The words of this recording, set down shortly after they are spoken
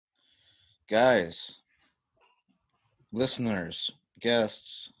Guys, listeners,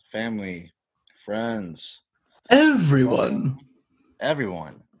 guests, family, friends, Everyone. welcome,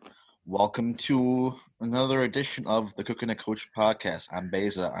 everyone. Welcome to another edition of the Cook and a Coach podcast. I'm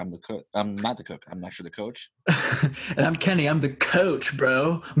Beza. I'm the cook. I'm not the cook. I'm actually the coach. And I'm Kenny. I'm the coach,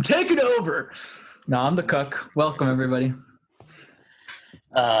 bro. I'm taking over. No, I'm the cook. Welcome, everybody.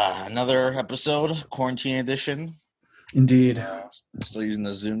 Another episode, quarantine edition. Indeed. Still using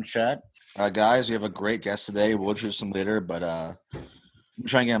the Zoom chat. Guys, we have a great guest today. We'll introduce him later, but I'm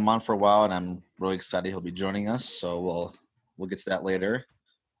trying to get him on for a while, and I'm really excited he'll be joining us. So we'll get to that later.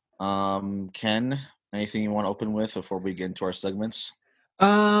 Ken, anything you want to open with before we get into our segments?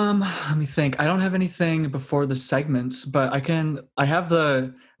 Let me think. I don't have anything before the segments, but I have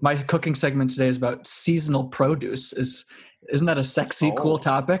my cooking segment today is about seasonal produce. Isn't that a sexy, cool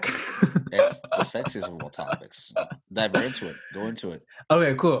topic? It's the sexiest of all topics. Dive right into it. Go into it.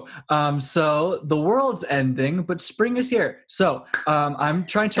 Okay, cool. So the world's ending, but spring is here. So I'm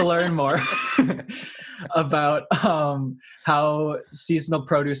trying to learn more about how seasonal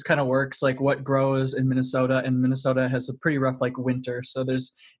produce kind of works, like what grows in Minnesota. And Minnesota has a pretty rough winter, so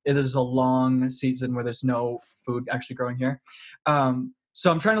there's a long season where there's no food actually growing here. So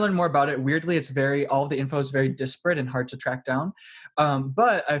I'm trying to learn more about it. Weirdly, all the info is very disparate and hard to track down.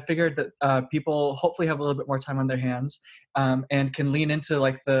 But I figured that people hopefully have a little bit more time on their hands and can lean into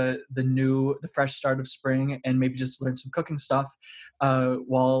the fresh start of spring and maybe just learn some cooking stuff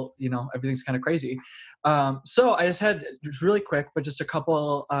while everything's kind of crazy. So I just had really quick, but just a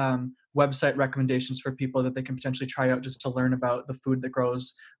couple website recommendations for people that they can potentially try out just to learn about the food that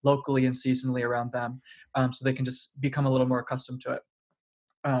grows locally and seasonally around them, so they can just become a little more accustomed to it.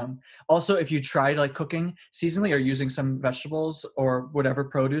 Also, if you tried cooking seasonally or using some vegetables or whatever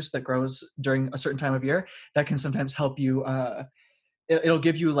produce that grows during a certain time of year, that can sometimes help you. It'll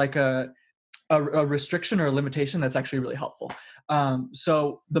give you a restriction or a limitation that's actually really helpful.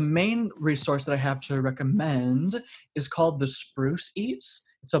 So the main resource that I have to recommend is called the Spruce Eats.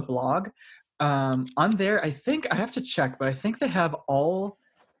 It's a blog. On there, I think I have to check, but I think they have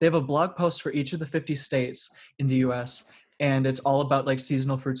a blog post for each of the 50 states in the U.S. And it's all about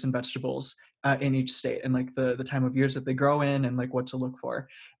seasonal fruits and vegetables in each state and the time of years that they grow in and what to look for.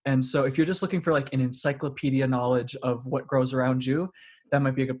 And so if you're just looking for an encyclopedia knowledge of what grows around you, that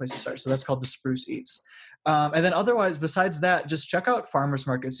might be a good place to start. So that's called the Spruce Eats. And then otherwise, besides that, just check out farmers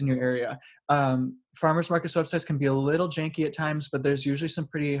markets in your area. Farmers markets websites can be a little janky at times, but there's usually some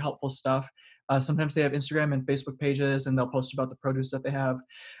pretty helpful stuff. Sometimes they have Instagram and Facebook pages, and they'll post about the produce that they have.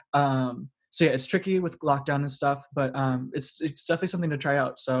 So yeah, it's tricky with lockdown and stuff, but it's definitely something to try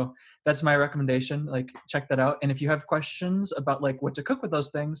out. So that's my recommendation. Check that out. And if you have questions about what to cook with those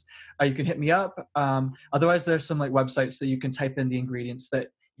things, you can hit me up. Otherwise, there's some websites that you can type in the ingredients that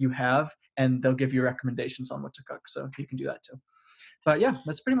you have, and they'll give you recommendations on what to cook. So you can do that too. But yeah,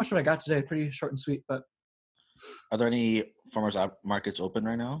 that's pretty much what I got today. Pretty short and sweet. But are there any farmers markets open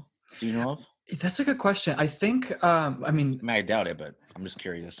right now? Do you know of? That's a good question. I think. I doubt it, but I'm just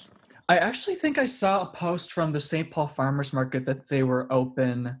curious. I actually think I saw a post from the St. Paul Farmers Market that they were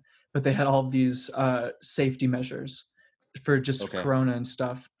open, but they had all these safety measures for just Corona and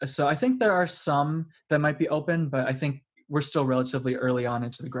stuff. So I think there are some that might be open, but I think we're still relatively early on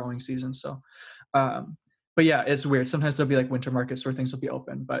into the growing season. So, but yeah, it's weird. Sometimes there'll be winter markets where things will be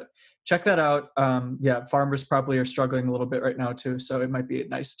open, but check that out. Yeah, farmers probably are struggling a little bit right now too. So it might be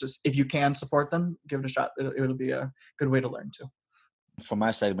nice just if you can support them, give it a shot. It'll be a good way to learn too. For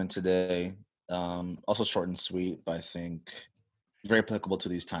my segment today, also short and sweet, but I think very applicable to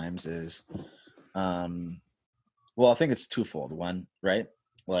these times is, I think it's twofold. One, right?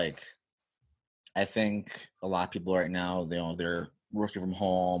 I think a lot of people right now, they're working from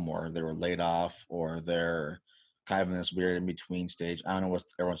home or they were laid off or they're kind of in this weird in-between stage. I don't know what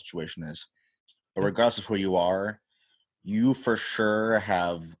everyone's situation is. But regardless of who you are, you for sure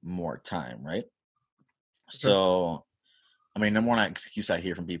have more time, right? Sure. So number one excuse I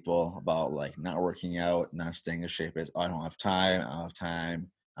hear from people about not working out, not staying in shape is, I don't have time.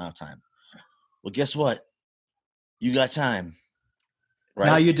 Well, guess what? You got time, right?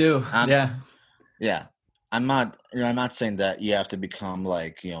 Now you do. Yeah. I'm not saying that you have to become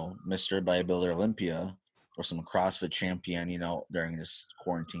Mr. Bodybuilder Olympia or some CrossFit champion, during this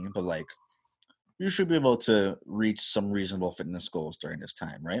quarantine, but you should be able to reach some reasonable fitness goals during this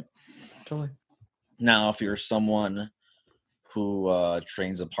time, right? Totally. Now, if you're someone who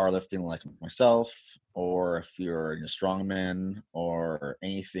trains in powerlifting like myself, or if you're in a strongman or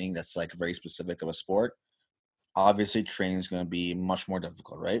anything that's very specific of a sport, obviously training is going to be much more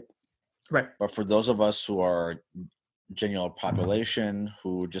difficult, right? Right. But for those of us who are general population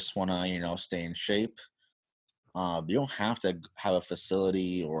who just want to, stay in shape. You don't have to have a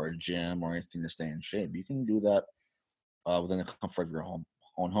facility or a gym or anything to stay in shape. You can do that within the comfort of your own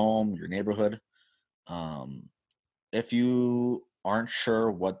home, your neighborhood. Um, if you aren't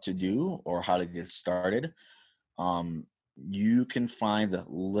sure what to do or how to get started, um, you can find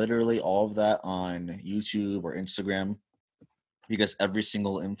literally all of that on YouTube or Instagram, because every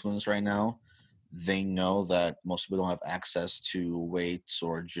single influence right now, they know that most people don't have access to weights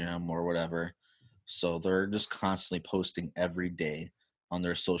or gym or whatever. So they're just constantly posting every day on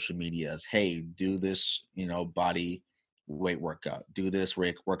their social medias, hey, do this, body weight workout, do this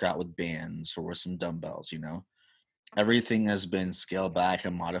workout with bands or with some dumbbells. Everything has been scaled back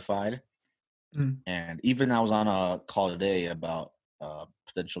and modified. Mm. And even I was on a call today about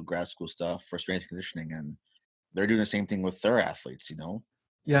potential grad school stuff for strength and conditioning, and they're doing the same thing with their athletes.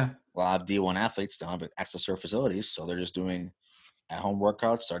 Yeah. A lot of D1 athletes don't have access to their facilities, so they're just doing at-home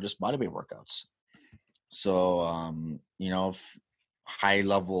workouts or just bodyweight workouts. So, if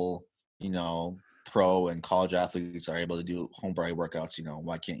high-level, pro and college athletes are able to do home body workouts,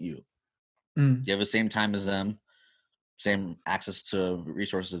 why can't you? Mm. You have the same time as them, same access to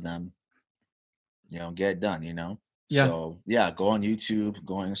resources as them, get it done. Yeah. So, yeah, go on YouTube,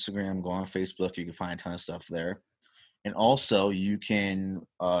 go on Instagram, go on Facebook. You can find a ton of stuff there. And also, you can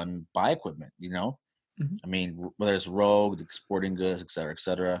buy equipment. Mhm. I mean, whether it's Rogue, sporting goods, et cetera, et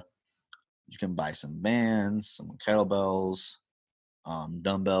cetera. You can buy some bands, some kettlebells,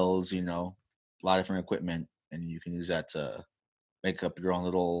 dumbbells, a lot of different equipment, and you can use that to make up your own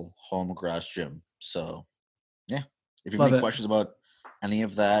little home garage gym. So, yeah, if you have Love any it. questions about any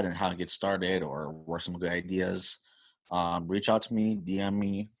of that and how to get started or what are some good ideas, reach out to me, DM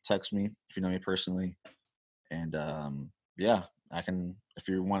me, text me if you know me personally. And yeah, I can, if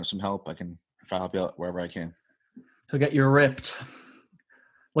you want some help, I can try to help you out wherever I can. He'll get you ripped.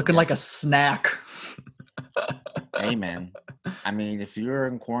 Looking Yep. like a snack. Hey, man. I mean, if you're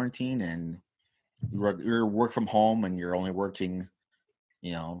in quarantine and you're work from home and you're only working,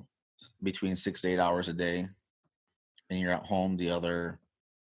 you know, between 6 to 8 hours a day, and you're at home the other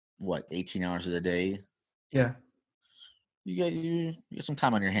 18 hours of the day, Yeah. you get some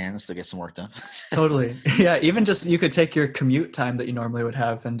time on your hands to get some work done. Totally. Yeah. Even just you could take your commute time that you normally would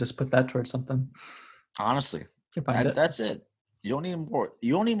have and just put that towards something. Honestly, You can find it. that's it. You don't need more.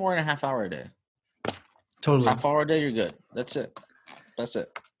 You don't need more than a half hour a day. Totally. Half hour a day, you're good. That's it. That's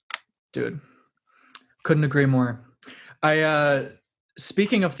it. Dude. Couldn't agree more.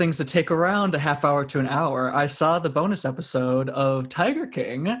 Speaking of things that take around a half hour to an hour, I saw the bonus episode of Tiger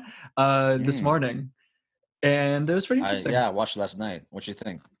King this Mm. morning, and it was pretty interesting. I watched it last night. What you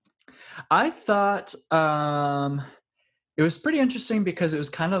think? I thought it was pretty interesting because it was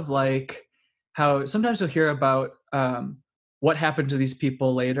kind of like how sometimes you'll hear about what happened to these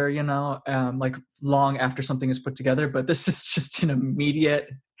people later, like long after something is put together, but this is just an immediate,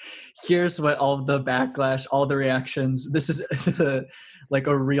 here's what all of the backlash, all the reactions, this is like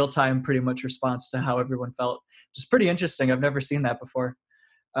a real-time pretty much response to how everyone felt, which is pretty interesting. I've never seen that before.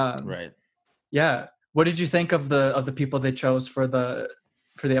 Right. Yeah. What did you think of the people they chose for the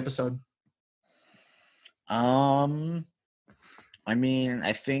episode? I mean,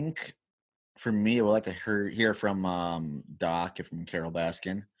 I think for me, I would like to hear from Doc and from Carol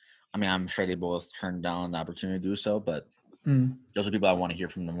Baskin. I mean, I'm sure they both turned down the opportunity to do so, but Mm. those are people I want to hear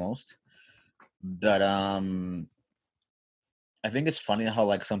from the most. But I think it's funny how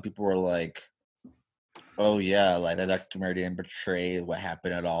like some people were like, "Oh yeah, like that documentary didn't portray what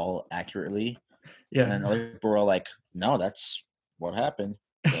happened at all accurately," and Yeah. then other people were like, "No, that's what happened.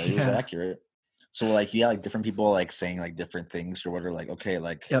 It was Yeah. accurate." So like like different people like saying like different things or whatever. Like okay,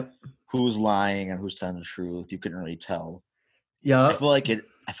 like Yep. who's lying and who's telling the truth? You couldn't really tell. I Yep. feel like it.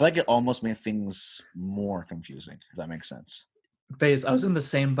 I feel like it almost made things more confusing. If that makes sense. Phase. I was in the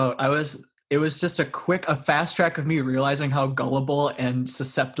same boat. It was just a fast track of me realizing how gullible and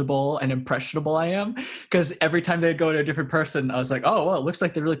susceptible and impressionable I am. Because every time they'd go to a different person, I was like, oh, well, it looks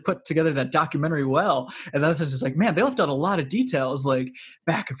like they really put together that documentary well. And then I was just like, man, they left out a lot of details, like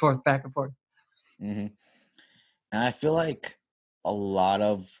back and forth, back and forth. Hmm. And I feel like a lot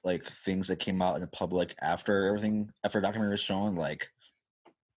of like things that came out in the public after the documentary was shown, like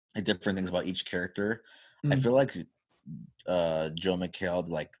different things about each character. I Mm. feel like Joe McHale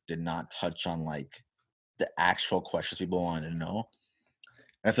like did not touch on like the actual questions people wanted to know.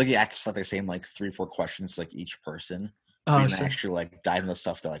 I feel like he asked like the same like 3 or 4 questions to, like each person. We Oh, didn't sure. actually like dive into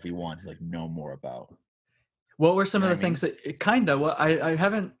stuff that like we wanted to like know more about. What were some You of know the what I mean? things that kind of, well, I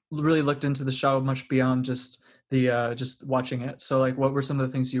haven't really looked into the show much beyond just just watching it. So like, what were some of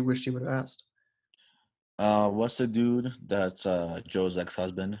the things you wished you would have asked? What's the dude that's Joe's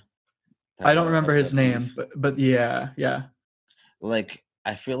ex-husband? I That don't remember has his the name, teeth. but yeah, yeah. Like,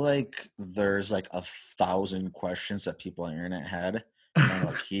 I feel like there's like 1,000 questions that people on the internet had, and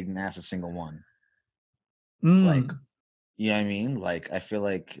like he didn't ask a single one. Like, Mm. you know what I mean? Like, I feel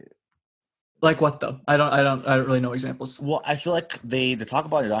like, Like what though? I don't really know examples. well, I feel like they talk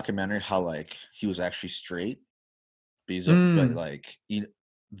about in the documentary how like he was actually straight, but Mm. like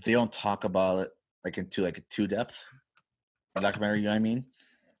they don't talk about it like into like too depth in the documentary. You know what I mean?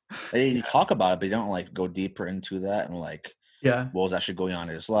 They Yeah. talk about it, but they don't like go deeper into that and like Yeah. what was actually going on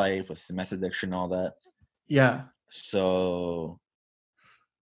in his life with the meth addiction and all that. Yeah. So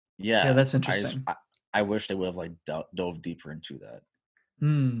Yeah, yeah, that's I just interesting. I wish they would have like dove deeper into that.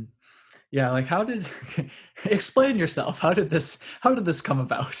 Hmm. Yeah, like how did explain yourself? How did this come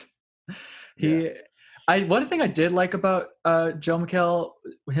about? Yeah, He I one thing I did like about Joe McHale,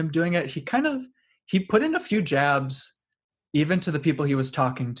 him doing it, he put in a few jabs even to the people he was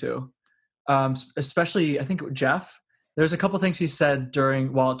talking to. Especially I think Jeff. There's a couple things he said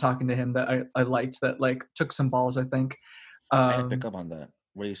during while talking to him that I liked that like took some balls, I think. I didn't pick Um, up on that.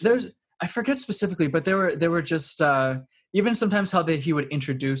 What do you say? there's I forget specifically, but there were just even sometimes how he would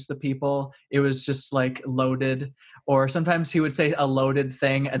introduce the people, it was just like loaded, or sometimes he would say a loaded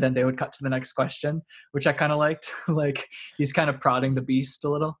thing and then they would cut to the next question, which I kind of liked. Like he's kind of prodding the beast a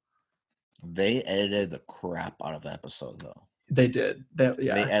little. They edited the crap out of the episode though. They did that, They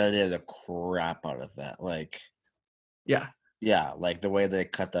yeah, edited the crap out of that. Like, yeah. yeah, like the way they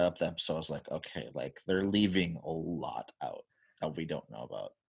cut that up the episode was like, okay, like they're leaving a lot out that we don't know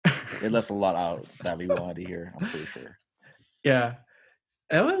about. They left a lot out that we wanted to hear, I'm pretty sure. Yeah,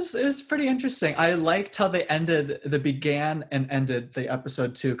 it was pretty interesting. I liked how they began and ended the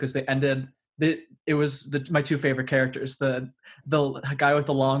episode too, because they ended it was my two favorite characters. The guy with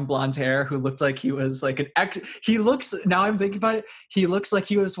the long blonde hair who looked like he was like he looks, now I'm thinking about it, he looks like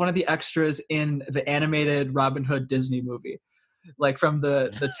he was one of the extras in the animated Robin Hood Disney movie, like from the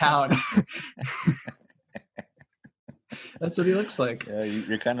town. That's what he looks like. Yeah,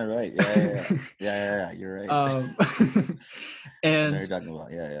 you're kind of right. Yeah. You're right. Um I know and you're talking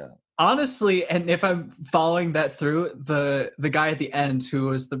about. Yeah. honestly, and if I'm following that through, the guy at the end who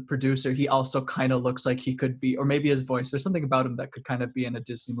was the producer, he also kind of looks like he could be, or maybe his voice, there's something about him that could kind of be in a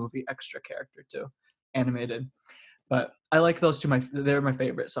Disney movie extra character too, animated. But I like those two, they're my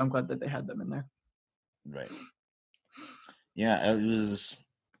favorite, so I'm glad that they had them in there. Right. Yeah, it was.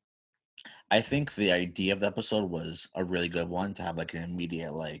 I think the idea of the episode was a really good one to have like an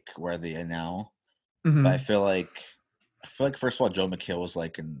immediate like where they are now. But Hmm. I feel like first of all, Joe McHale was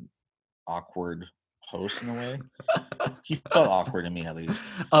like an awkward host in a way. He felt awkward to me at least.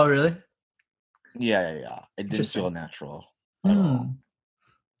 Oh really? Yeah. It didn't feel Interesting. natural at all. Hmm.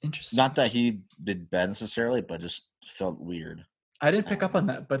 Interesting. Not that he did bad necessarily, but just felt weird. I didn't I pick don't up on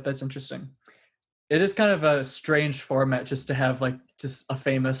know. that, but that's interesting. It is kind of a strange format just to have like just a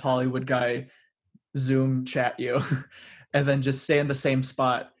famous Hollywood guy Zoom chat you and then just stay in the same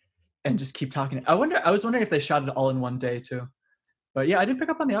spot and just keep talking. I was wondering if they shot it all in one day too. But yeah, I didn't pick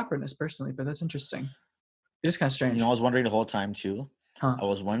up on the awkwardness personally, but that's interesting. It is kind of You know, I strange. was wondering the whole time too. Huh. I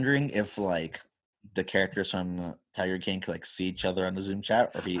was wondering if like the characters from Tiger King could like see each other on the Zoom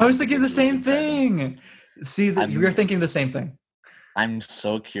chat, or if I was they thinking the do a same Zoom chat. Then thing. See that we I'm were thinking the same thing. I'm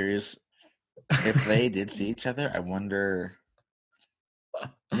so curious if they did see each other. I wonder.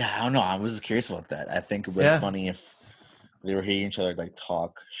 Yeah, I don't know. I was curious about that. I think it would be Yeah. funny if they were hearing each other like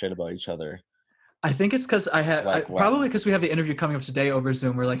talk shit about each other. I think it's because Like what? probably because we have the interview coming up today over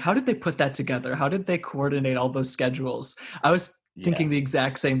Zoom. We're like, how did they put that together? How did they coordinate all those schedules? I was Yeah, thinking the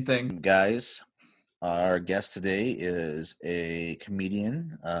exact same thing. guys. Our guest today is a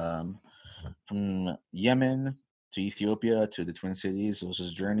comedian from Yemen to Ethiopia to the Twin Cities. It was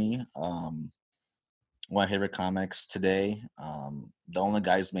his journey. One of my favorite comics today. The only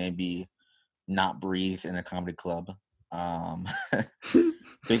guys maybe not breathe in a comedy club. Um,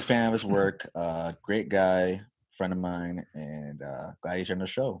 big fan of his work. Great guy, friend of mine, and glad he's on the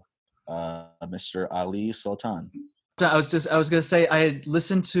show. Mr. Ali Sultan. I was gonna say I had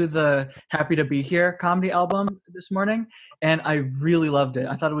listened to the Happy to Be Here comedy album this morning, and I really loved it.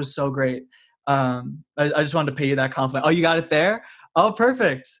 I thought it was so great. I just wanted to pay you that compliment. Oh, you got it there? Oh,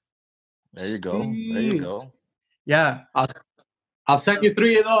 perfect. There you go. There you Sweet. go. Yeah. I'll send you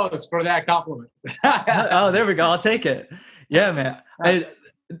 3 of those for that compliment. Oh, there we go. I'll take it. Yeah, Perfect. man.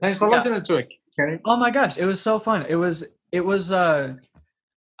 Thanks for listening to it, Kenny. Oh my gosh, it was so fun. It was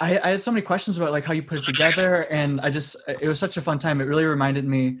I had so many questions about like how you put it together, and it was such a fun time. It really reminded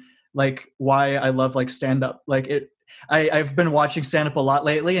me like why I love like stand up. Like I've been watching stand-up a lot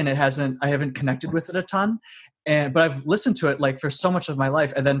lately, and I haven't connected with it a ton. But I've listened to it like for so much of my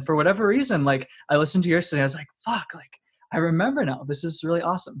life. And then for whatever reason, like I listened to yours today, I was like, fuck, like I remember now. This is really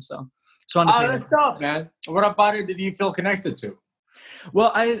awesome. So that's dope, man. What about it did you feel connected to?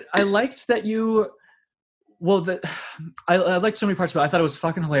 Well, I liked that you, I liked so many parts of it. I thought it was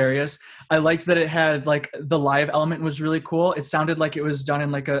fucking hilarious. I liked that it had like the live element was really cool. It sounded like it was done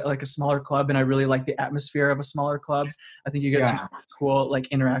in like a smaller club, and I really like the atmosphere of a smaller club. I think you get some cool like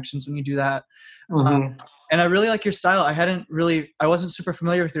interactions when you do that. Mm-hmm. And I really like your style. I wasn't super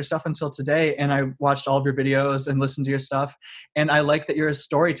familiar with your stuff until today, and I watched all of your videos and listened to your stuff. And I like that you're a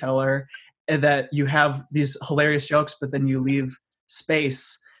storyteller and that you have these hilarious jokes, but then you leave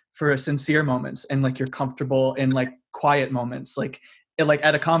space for sincere moments, and like you're comfortable in like quiet moments, like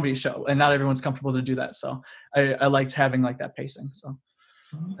at a comedy show, and not everyone's comfortable to do that. So I liked having like that pacing. So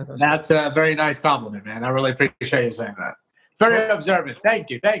that's a very nice compliment, man. I really appreciate you saying that. Very observant. Thank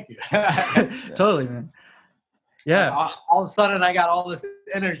you. Totally, man. Yeah. All of a sudden, I got all this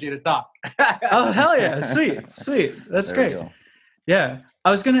energy to talk. Oh, hell yeah. Sweet. That's great. Yeah.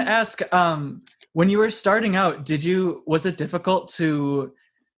 I was going to ask, when you were starting out, was it difficult to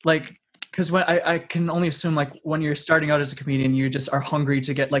like, because when I can only assume like when you're starting out as a comedian, you just are hungry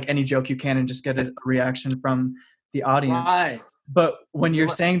to get like any joke you can and just get a reaction from the audience. Right. But when you're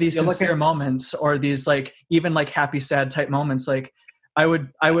saying these sincere moments or these like even like happy, sad type moments, like I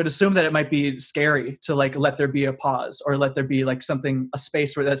would assume that it might be scary to like let there be a pause or let there be like a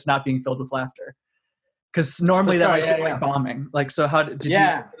space where that's not being filled with laughter. Because normally that might feel like bombing. Like, so how did you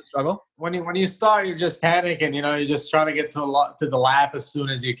struggle? When you start, you're just panicking. You know, you're just trying to get to the laugh as soon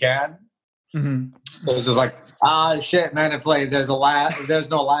as you can. Mm-hmm. So it's just like, shit, man. If like there's no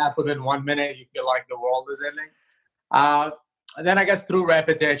laugh within 1 minute, you feel like the world is ending. And then I guess through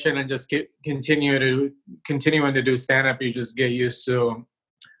repetition and just continuing to do stand-up, you just get used to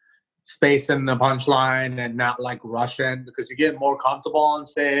spacing the punchline and not like rushing, because you get more comfortable on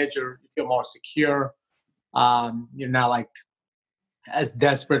stage or you feel more secure. You're not like as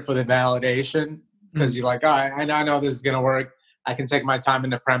desperate for the validation because you're like, I know this is gonna work. I can take my time in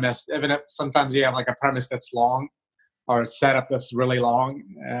the premise, even if sometimes you have like a premise that's long or a setup that's really long,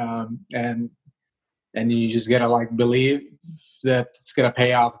 and you just gotta like believe that it's gonna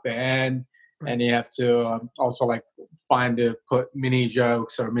pay off at the end. And you have to also like to put mini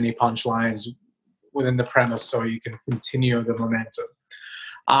jokes or mini punchlines within the premise so you can continue the momentum.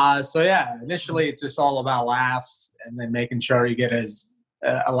 So yeah, initially it's just all about laughs and then making sure you get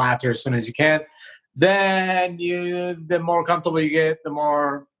a laughter as soon as you can. Then the more comfortable you get, the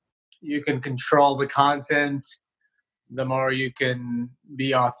more you can control the content, the more you can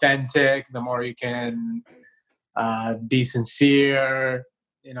be authentic, the more you can be sincere.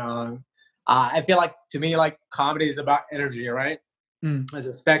 You know, I feel like, to me, like comedy is about energy, right? There's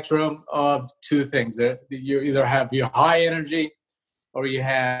a spectrum of two things. You either have your high energy or you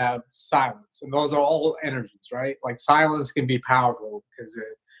have silence. And those are all energies, right? Like silence can be powerful because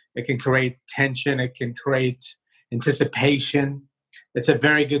it can create tension. It can create anticipation. It's a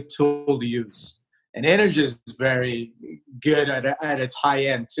very good tool to use. And energy is very good at its high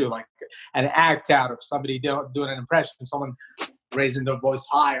end too, like an act out of somebody doing an impression, someone raising their voice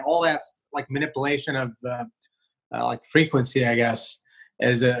high. All that's like manipulation of like frequency, I guess,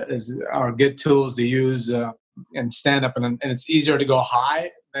 are good tools to use in stand up. And it's easier to go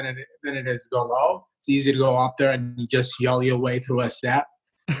high than it is to go low. It's easy to go up there and you just yell your way through a set.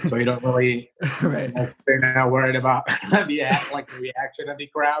 So you don't really, right. They're not worried about the reaction of the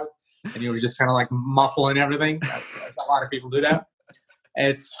crowd, and you were just kind of like muffling everything. That's a lot of people do that.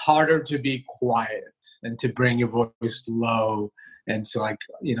 It's harder to be quiet and to bring your voice low and to like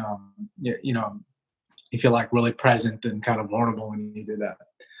you feel like really present and kind of vulnerable when you do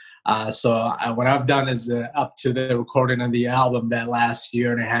that. So what I've done is up to the recording of the album that last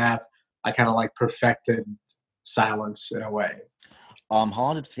year and a half, I kind of like perfected silence in a way. How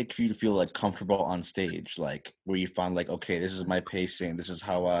long did it take for you to feel like comfortable on stage? Like where you found like, okay, this is my pacing. This is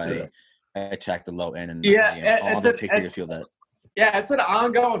how I attack the low end and the high end. How long did it take for you to feel that? Yeah, it's an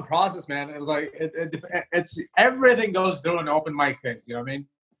ongoing process, man. It was like it's everything goes through an open mic phase. You know what I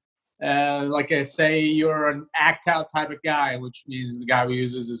mean? Like I say, you're an act out type of guy, which means the guy who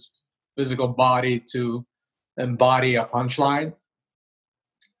uses his physical body to embody a punchline.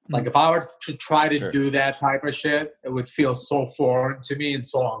 Like if I were to try to do that type of shit, it would feel so foreign to me and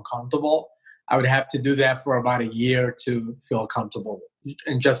so uncomfortable. I would have to do that for about a year to feel comfortable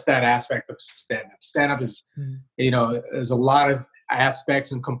in just that aspect of stand-up. Stand-up is, there's a lot of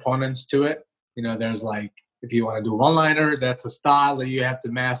aspects and components to it. There's like, if you want to do one-liner, that's a style that you have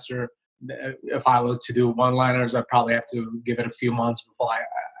to master. if I was to do one-liners, I'd probably have to give it a few months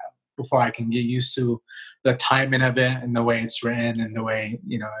before I can get used to the timing of it and the way it's written and the way,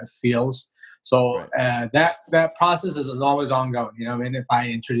 it feels. So that process is always ongoing. You know what I mean? If I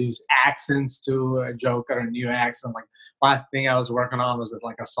introduce accents to a joke or a new accent, like last thing I was working on was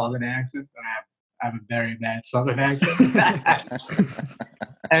like a Southern accent. I have a very bad Southern accent.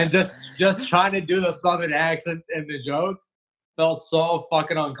 And just trying to do the Southern accent in the joke felt so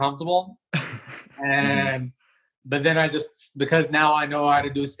fucking uncomfortable. And but then because now I know how to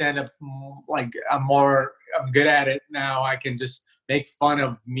do stand-up, like I'm good at it now. I can just make fun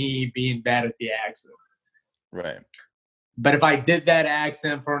of me being bad at the accent. Right. But if I did that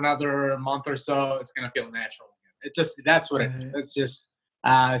accent for another month or so, it's gonna feel natural again. That's what it is. It's just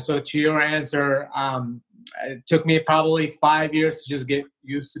so to your answer, it took me probably 5 years to just get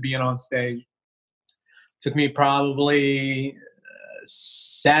used to being on stage. It took me probably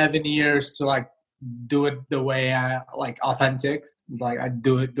 7 years to like do it the way I like, authentic. Like I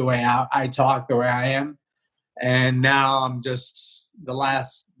do it the way I talk, the way I am. And now I'm just the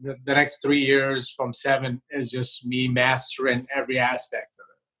next 3 years from 7 is just me mastering every aspect of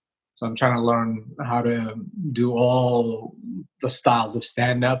it. So I'm trying to learn how to do all the styles of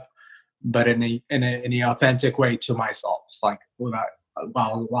stand up, but in an authentic way to myself. It's like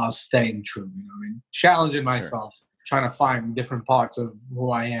while staying true, you know what I mean? Challenging myself, trying to find different parts of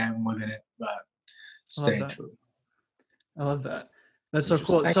who I am within it, but staying true. I love that. That's so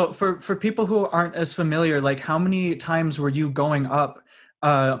cool. So for people who aren't as familiar, like how many times were you going up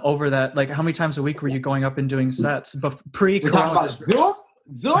over that? Like how many times a week were you going up and doing sets? Pre-corona? We're talking about Zoom?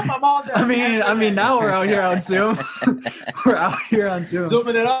 Zoom? I'm all there. I mean, now we're out here on Zoom. We're out here on Zoom.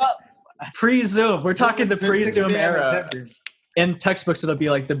 Zooming it up. Pre-Zoom. We're talking the pre-Zoom era. In textbooks, it'll be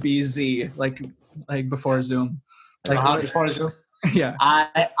like the BZ, like before Zoom. Like before Zoom? Yeah.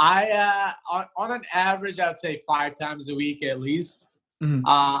 I on an average, I'd say 5 times a week at least. Mm-hmm.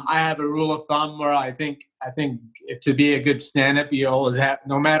 I have a rule of thumb where I think to be a good stand-up, you always have,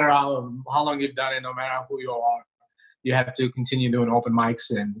 no matter how long you've done it, no matter who you are, you have to continue doing open mics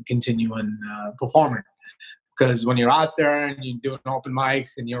and continue performing. Because when you're out there and you're doing open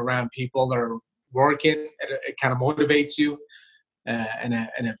mics and you're around people that are working, it kind of motivates you and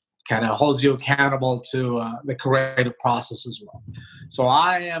it kind of holds you accountable to the creative process as well. So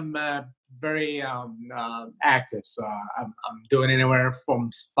I am very active. So I'm doing anywhere from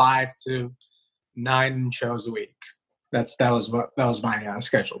 5 to 9 shows a week. That was my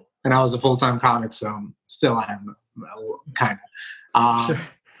schedule, and I was a full-time comic, so still I am kind of. Sure.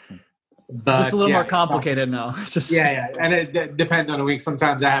 But just a little more complicated now. It's just and it depends on the week.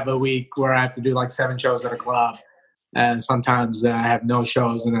 Sometimes I have a week where I have to do like 7 shows at a club, and sometimes I have no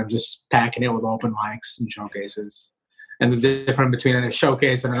shows, and I'm just packing it with open mics and showcases. And the difference between a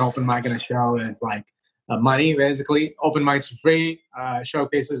showcase and an open mic and a show is like money, basically. Open mics are free.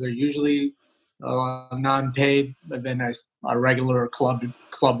 Showcases are usually non-paid, but then a regular club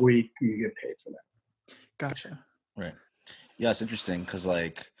week, you get paid for that. Gotcha. Right. Yeah, it's interesting because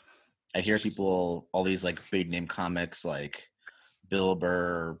like I hear people, all these like big name comics like Bill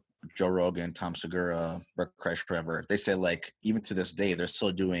Burr, Joe Rogan, Tom Segura, Bert Kreischer, whatever. They say like even to this day they're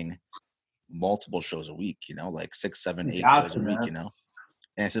still doing multiple shows a week, like 6, 7, 8 shows a week, And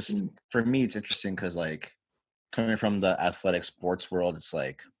it's just, for me, it's interesting because like coming from the athletic sports world, it's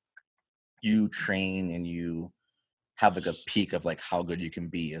like you train and you have like a peak of like how good you can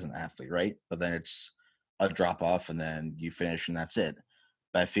be as an athlete, right? But then it's a drop off and then you finish and that's it.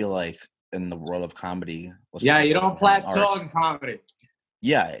 But I feel like in the world of comedy, you don't plateau in comedy.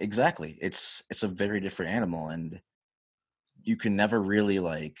 Yeah, exactly. It's a very different animal, and you can never really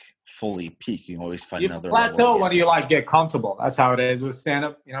like fully peak. You can always find another plateau when you like get comfortable. That's how it is with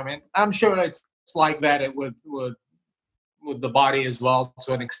stand-up. You know what I mean? I'm sure it's like that with the body as well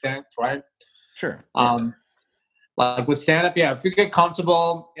to an extent, right? Sure. Like with stand-up, if you get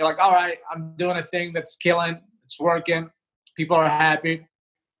comfortable, you're like, all right, I'm doing a thing that's killing, it's working, people are happy,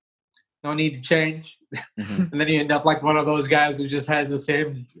 no need to change. Mm-hmm. And then you end up like one of those guys who just has the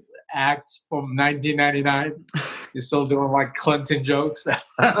same act from 1999. You're still doing like Clinton jokes.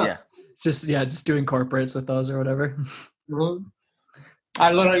 Just doing corporates with those or whatever. Mm-hmm.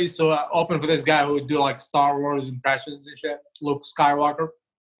 I literally used to open for this guy who would do like Star Wars impressions and shit, Luke Skywalker.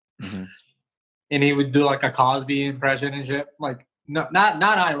 Mm-hmm. And he would do like a Cosby impression and shit. Like not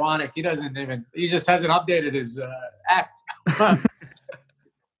ironic. He just hasn't updated his act.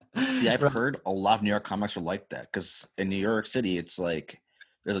 See, I've heard a lot of New York comics are like that because in New York City, it's like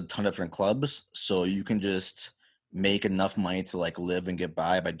there's a ton of different clubs, so you can just make enough money to like live and get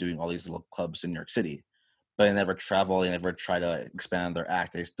by doing all these little clubs in New York City. but they never travel. They never try to expand their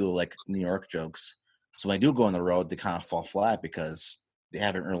act. They just do like New York jokes. So when they do go on the road, they kind of fall flat because they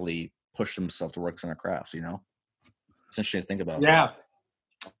haven't really pushed themselves to work on their crafts. You know, it's interesting to think about. Yeah,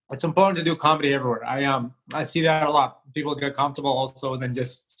 it's important to do comedy everywhere. I see that a lot. People get comfortable also within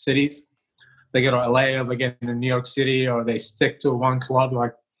just cities. They go to LA, or they get in New York City, or they stick to one club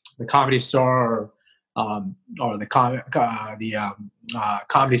like the Comedy Store or the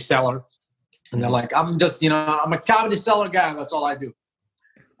Comedy Cellar, and they're like, I'm a Comedy Cellar guy. That's all I do.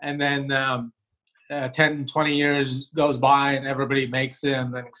 And then 10, 20 years goes by, and everybody makes it,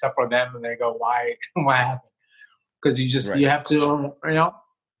 and then except for them, and they go, why? What happened? Because you have to, you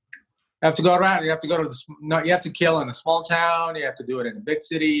have to go around. You have to go to you have to kill in a small town. You have to do it in a big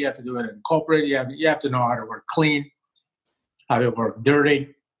city. You have to do it in corporate. You have to know how to work clean, how to work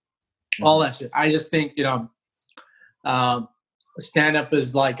dirty, all that shit. I just think, stand-up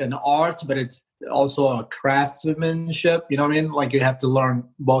is like an art, but it's also a craftsmanship. You know what I mean? Like you have to learn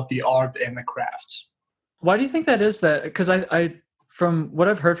both the art and the craft. Why do you think that is? That because I from what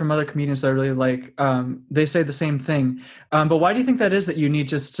I've heard from other comedians that I really like, they say the same thing. But why do you think that is, that you need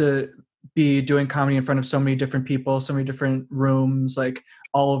just to be doing comedy in front of so many different people, so many different rooms, like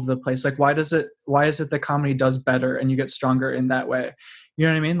all over the place? Like, why is it that comedy does better and you get stronger in that way? You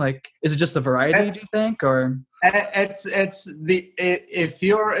know what I mean? Like, is it just the variety, do you think, or? It's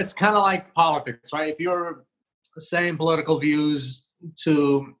kind of like politics, right? If you're saying political views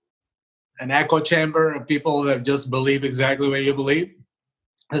to an echo chamber of people that just believe exactly what you believe,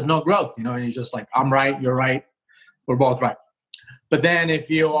 there's no growth. You're just like, I'm right, you're right, we're both right. But then if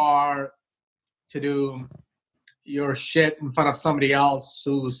you are to do your shit in front of somebody else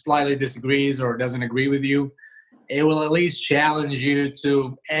who slightly disagrees or doesn't agree with you, it will at least challenge you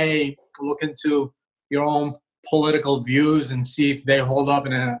to look into your own political views and see if they hold up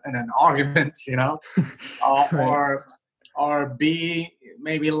in an argument, Right. or B,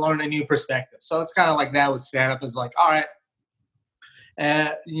 maybe learn a new perspective. So it's kind of like that with stand-up. Is like, all right,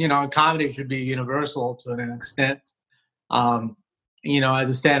 comedy should be universal to an extent. As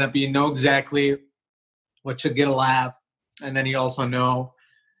a stand-up, you know exactly what should get a laugh, and then you also know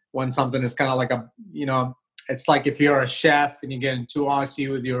when something is kind of like it's like if you're a chef and you get into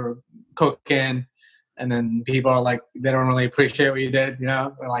RC with your cooking, and then people are like, they don't really appreciate what you did,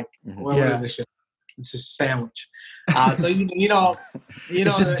 they're like, what is this shit? It's just a sandwich. So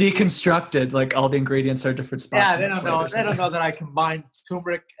it's just deconstructed. Like all the ingredients are different spots. Yeah, they don't know. They don't know that I combined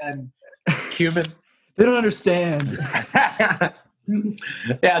turmeric and cumin. They don't understand.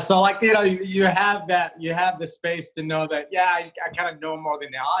 Yeah, so like you have the space to know that. Yeah, I kind of know more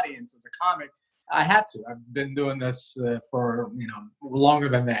than the audience as a comic. I have to. I've been doing this for longer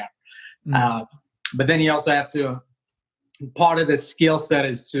than that. But then you also have to. Part of the skill set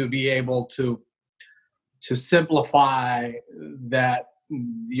is to be able to simplify that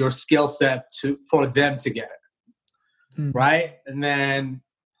your skill set for them to get it, right? And then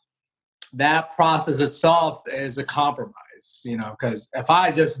that process itself is a compromise, because if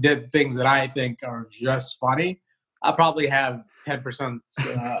I just did things that I think are just funny, I probably have 10%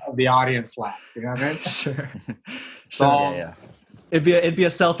 of the audience laugh. You know what I mean? Sure. So, yeah. It'd be a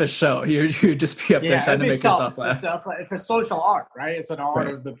selfish show. You'd just be up there trying to make yourself laugh. It's a social art, right? It's an art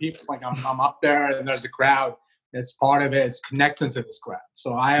of the people. Like I'm up there and there's a crowd. It's part of it. It's connecting to this crowd.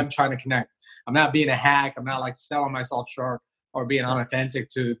 So I am trying to connect. I'm not being a hack. I'm not like selling myself short or being unauthentic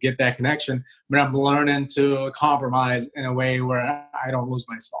to get that connection. But I'm learning to compromise in a way where I don't lose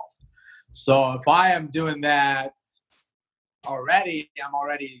myself. So if I am doing that already, I'm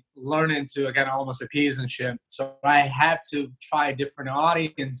already learning to, again, almost appease and shit. So I have to try different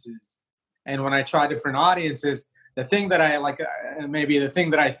audiences. And when I try different audiences, the thing that I like, maybe the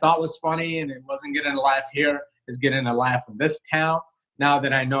thing that I thought was funny and it wasn't getting a laugh here is getting a laugh in this town. Now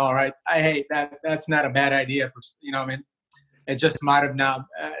that I know, all right, I hate that. That's not a bad idea. You know what I mean? It just might have not,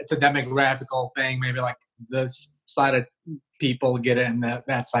 it's a demographical thing. Maybe like this side of people get it and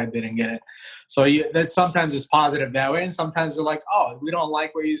that side didn't get it. So that sometimes it's positive that way. And sometimes they're like, oh, we don't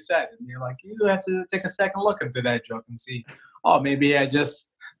like what you said. And you're like, you have to take a second look into that joke and see, oh, maybe I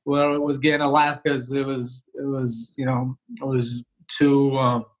just, it was getting a laugh because it was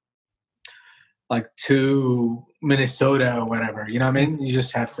too Minnesota or whatever. You know what I mean? You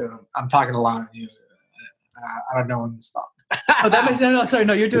just have to, I'm talking a lot. I don't know when to stop. Oh, that makes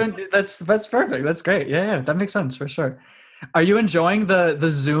no, you're doing, that's perfect. That's great. Yeah, that makes sense for sure. Are you enjoying the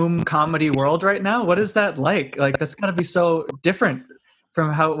Zoom comedy world right now? What is that like? Like, that's got to be so different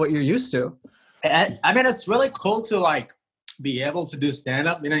from what you're used to. I mean, it's really cool to like be able to do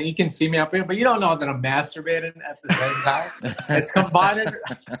stand-up. You can see me up here, but you don't know that I'm masturbating at the same time. It's combined.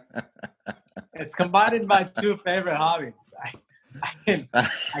 It's combining my two favorite hobbies. I can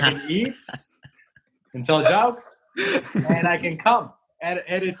eat and tell jokes, and I can come at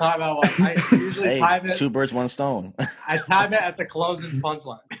any time I want. I usually time it. 2 birds, 1 stone. I time it at the closing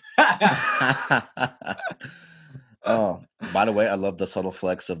punchline. Oh, by the way, I love the subtle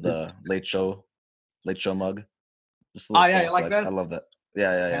flex of the late show mug. Just a Oh little yeah, you subtle like flex. this? I love that.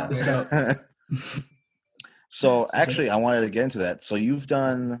 Yeah. Yeah. So actually, I wanted to get into that. So you've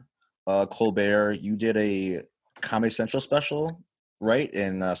done Colbert. You did a Comedy Central special, right,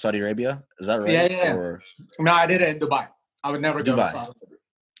 in Saudi Arabia. Is that right? Yeah. Or No, I did it in Dubai. I would never go to Dubai. Saudi Arabia.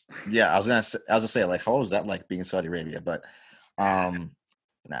 Yeah, I was gonna say, like, how was that like being in Saudi Arabia? But nah.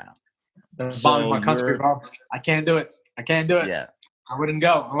 They're So bombing my country, bro. I can't do it. Yeah. I wouldn't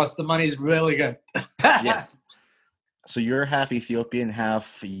go unless the money's really good. Yeah. So you're half Ethiopian,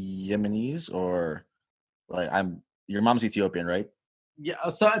 half Yemenis, or like your mom's Ethiopian, right? Yeah,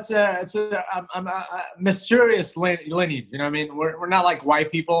 so it's a mysterious lineage. You know what I mean? We're not like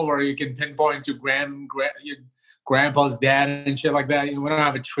white people where you can pinpoint to your grandpa's dad and shit like that. You know, we don't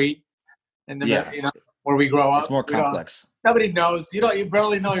have a tree in the you know, where we grow up. It's more complex. Nobody knows. You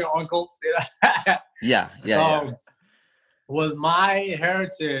barely know your uncles. You know? Yeah. With my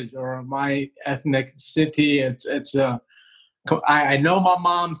heritage or my ethnicity, I know my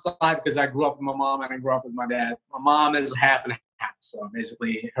mom's side because I grew up with my mom and I grew up with my dad. My mom is half and half. So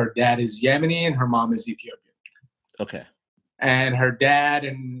basically, her dad is Yemeni and her mom is Ethiopian. Okay. And her dad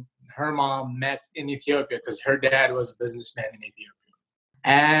and her mom met in Ethiopia because her dad was a businessman in Ethiopia.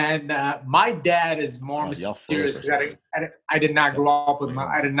 And my dad is more mysterious because I did not grow up with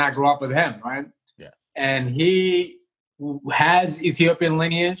I did not grow up with him, right? Yeah. And he has Ethiopian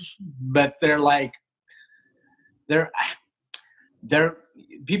lineage, but they're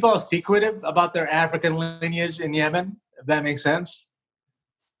people are secretive about their African lineage in Yemen, if that makes sense.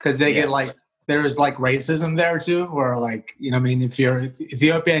 Because they get like, there's like racism there too, where like, you know what I mean? If you're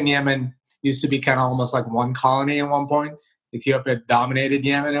Ethiopia and Yemen used to be kind of almost like one colony at one point. Ethiopia dominated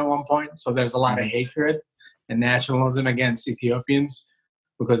Yemen at one point. So there's a lot of hatred and nationalism against Ethiopians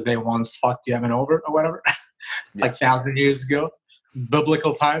because they once fucked Yemen over or whatever, like 1,000 years ago,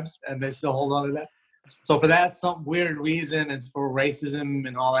 biblical times, and they still hold on to that. So for that, some weird reason, it's for racism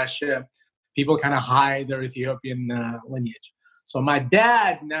and all that shit, people kind of hide their Ethiopian lineage. So my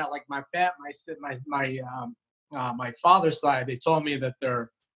dad, now like my father's side, they told me that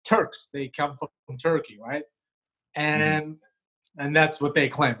they're Turks. They come from Turkey, right? And that's what they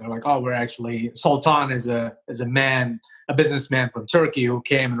claim. They're like, oh, we're actually Sultan is a businessman from Turkey who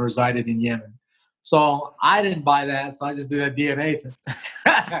came and resided in Yemen. So I didn't buy that, so I just did a DNA test.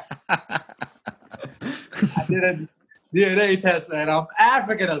 I did a DNA test, and I'm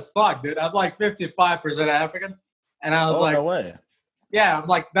African as fuck, dude. I'm like 55% African. And I was like, no way. Yeah, I'm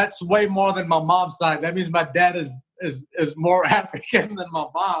like, that's way more than my mom's side. That means my dad is more African than my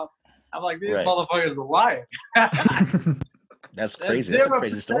mom. I'm like, these motherfuckers are lying. That's crazy. That's a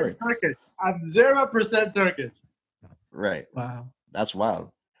crazy story. Turkish. I'm 0% Turkish. Right. Wow. That's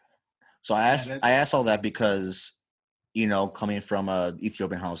wild. So I asked all that because, you know, coming from an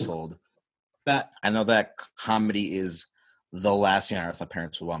Ethiopian household, I know that comedy is the last thing on earth my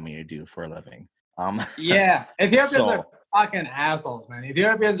parents would want me to do for a living. Yeah, Ethiopians are fucking assholes, man.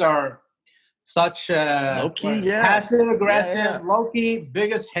 Ethiopians are such low-key, passive aggressive, low-key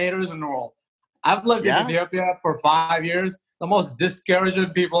biggest haters in the world. I've lived in Ethiopia for 5 years. The most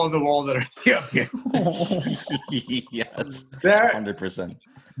discouraging people in the world are Ethiopians. Yes, 100%.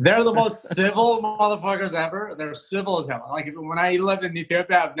 They're the most civil motherfuckers ever. They're civil as hell. Like when I lived in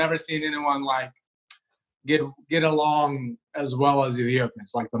Ethiopia, I've never seen anyone like get along as well as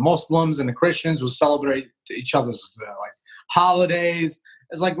Ethiopians. Like the Muslims and the Christians will celebrate each other's like holidays.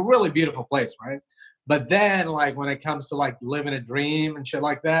 It's like a really beautiful place, right? But then like when it comes to like living a dream and shit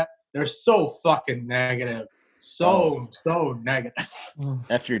like that, they're so fucking negative. So negative.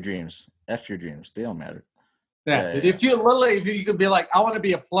 F your dreams. F your dreams. They don't matter. Yeah. If you could be like, I want to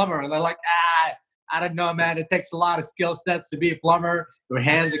be a plumber, and they're like, I don't know, man. It takes a lot of skill sets to be a plumber. Your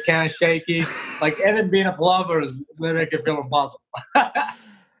hands are kind of shaky. Like even being a plumber they make it feel impossible.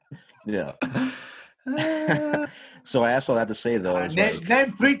 Yeah. So I asked all that to say though.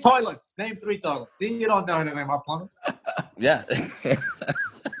 Name 3 toilets. Name 3 toilets. See, you don't know anything about plumbing. Yeah.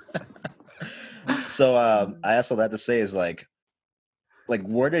 So I asked all that to say is like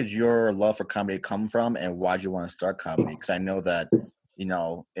where did your love for comedy come from, and why did you want to start comedy? Because I know that, you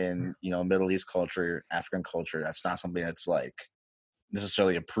know, in, you know, Middle East culture, African culture, that's not something that's like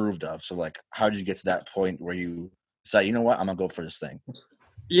necessarily approved of. So like, how did you get to that point where you decide, you know what, I'm gonna go for this thing?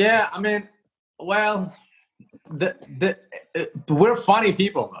 Yeah, I mean, well, we're funny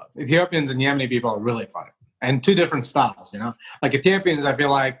people though. Ethiopians and Yemeni people are really funny, and two different styles. You know, like Ethiopians, I feel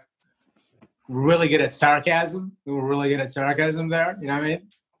like really good at sarcasm. We were really good at sarcasm there. You know what I mean?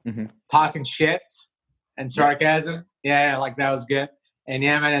 Mm-hmm. Talking shit and sarcasm. Yeah, like that was good. And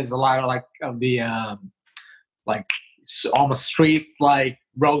Yemen is a lot of the like almost street like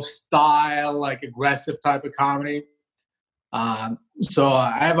roast style, like aggressive type of comedy. So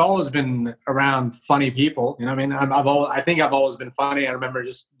I've always been around funny people. You know what I mean? I think I've always been funny. I remember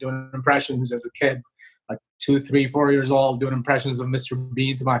just doing impressions as a kid, like 2, 3, 4 years old, doing impressions of Mr.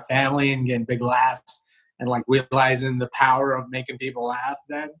 Bean to my family and getting big laughs and like realizing the power of making people laugh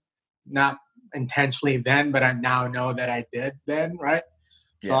then. Not intentionally then, but I now know that I did then, right?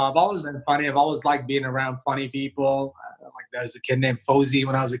 So I've always been funny. I've always liked being around funny people. Like there's a kid named Fozy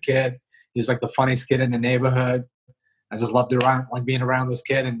when I was a kid. He was like the funniest kid in the neighborhood. I just loved being around this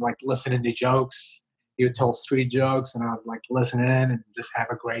kid and like listening to jokes. He would tell street jokes and I would like listen in and just have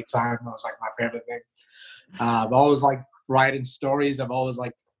a great time. That was like my favorite thing. I've always like writing stories. I've always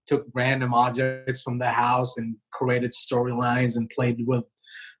like took random objects from the house and created storylines and played with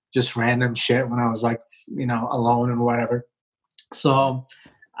just random shit when I was like, you know, alone and whatever. So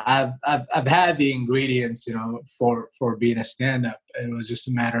I've had the ingredients, you know, for being a stand-up. It was just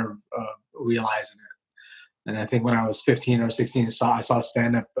a matter of realizing it. And I think when I was 15 or 16, I saw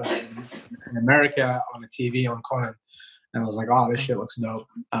stand-up in America on the TV on Conan, and I was like, "Oh, this shit looks dope.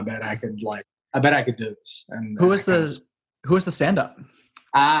 I bet I could do this." And who was the stand-up?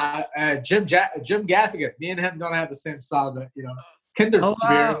 Jim Gaffigan. Me and him don't have the same style, but you know, kindred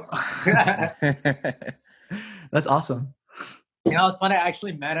spirits. Wow. That's awesome. You know, it's funny. I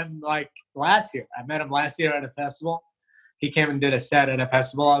actually met him like last year. I met him last year at a festival. He came and did a set at a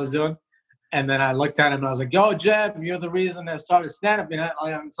festival I was doing. And then I looked at him and I was like, "Yo, Jeb, you're the reason I started stand-up." You know,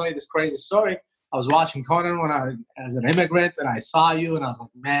 I'm going to tell you this crazy story. I was watching Conan when I was as an immigrant, and I saw you, and I was like,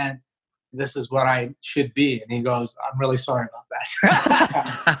 "Man, this is what I should be." And he goes, "I'm really sorry about that."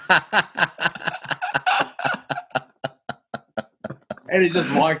 And he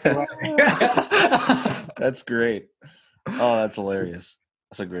just walked away. That's great. Oh, that's hilarious.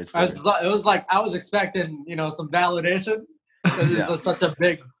 That's a great story. It was like I was expecting, you know, some validation. This is such a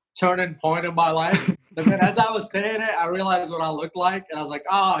big turning point in my life. But then as I was saying it, I realized what I looked like, and I was like,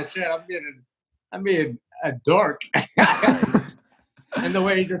 "Oh shit, I'm being a dork." And the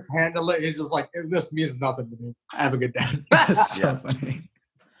way he just handled it, he's just like, "This means nothing to me. Have a good day." That's so funny.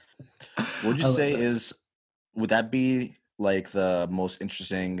 Would you say would that be like the most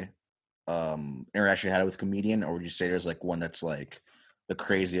interesting interaction you had with a comedian, or would you say there's like one that's like the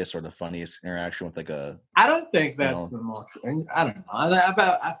craziest or the funniest interaction with like a? I don't think that's the most. I don't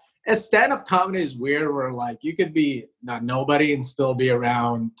know. Stand-up comedy is weird, where like you could be not nobody and still be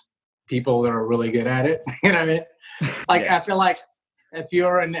around people that are really good at it. You know what I mean? Like I feel like if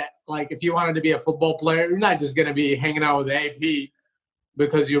if you wanted to be a football player, you're not just gonna be hanging out with AP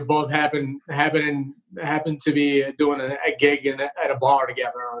because you both happen to be doing a gig at a bar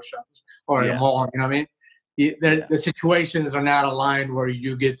together or at a mall. You know what I mean? The situations are not aligned where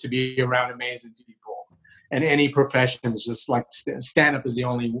you get to be around amazing people. And any profession is just like stand-up is the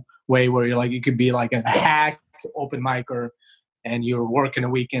only way where you're like, you could be like a hack open micer and you're working a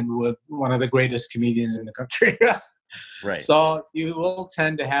weekend with one of the greatest comedians in the country. Right. So you will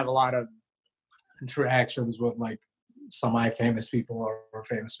tend to have a lot of interactions with like semi-famous people or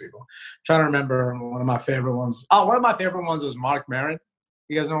famous people. I'm trying to remember one of my favorite ones. Oh, one of my favorite ones was Mark Maron.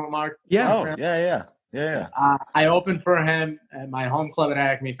 You guys know Mark? Yeah. Oh, yeah. I opened for him at my home club at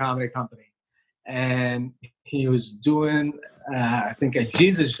Acme Comedy Company. And he was doing, I think, a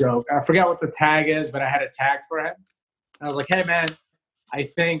Jesus joke. I forgot what the tag is, but I had a tag for him. And I was like, "Hey, man, I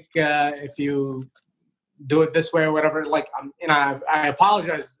think if you do it this way or whatever, like, I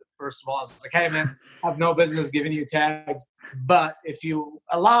apologize, first of all. I was like, "Hey, man, I have no business giving you tags. But if you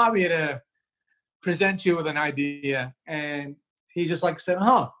allow me to present you with an idea," and he just like said,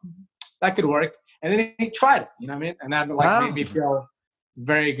 "Huh, that could work." And then he tried it, you know what I mean? And that made me feel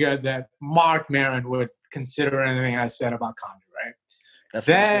very good that Mark Maron would consider anything I said about comedy, right? That's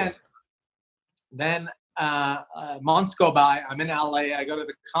then months go by. I'm in LA. I go to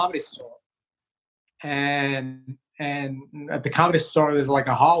the Comedy Store, and at the Comedy Store there's like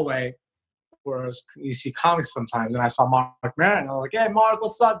a hallway where you see comics sometimes. And I saw Mark Maron. I was like, "Hey, Mark,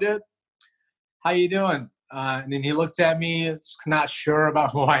 what's up, dude? How you doing?" And then he looked at me, not sure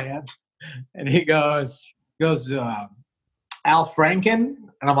about who I am, and he goes. "Al Franken?"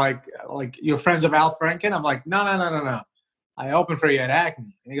 And I'm like, "You're friends of Al Franken?" I'm like, No. I opened for you at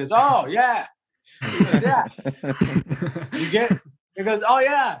Acme. And he goes, "Oh, yeah." He goes, "Yeah." He goes, "Oh,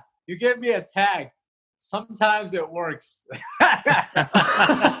 yeah. You gave me a tag. sometimes it works.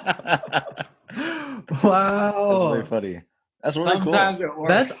 Wow. That's really funny. That's really Sometimes cool. it works.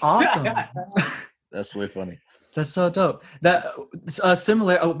 That's awesome. That's really funny. That's so dope. That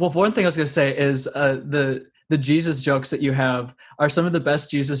similar. Well, one thing I was gonna say is the Jesus jokes that you have are some of the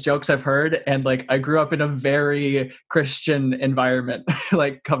best Jesus jokes I've heard. And like, I grew up in a very Christian environment,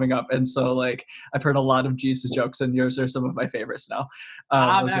 like coming up, and so like I've heard a lot of Jesus jokes, and yours are some of my favorites now.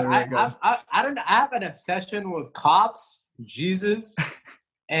 Those Man, are really good. I have an obsession with cops, Jesus,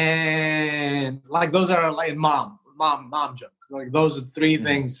 and like those are like mom jokes. Like those are three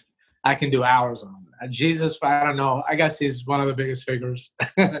things I can do hours on. Jesus, I don't know. I guess he's one of the biggest figures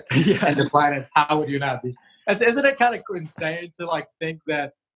in the planet. How would you not be? Isn't it kind of insane to like think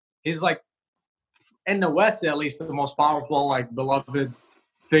that he's like in the West at least the most powerful, like beloved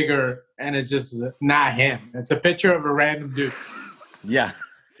figure, and it's just not him. It's a picture of a random dude. Yeah.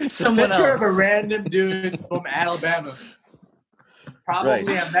 It's a picture of a random dude from Alabama,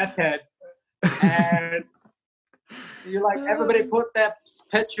 probably a meth head, and you're like, everybody put that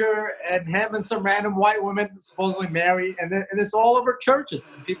picture and him and some random white woman supposedly married, and it's all over churches,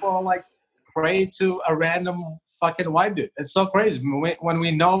 and people are like pray to a random fucking white dude. It's so crazy when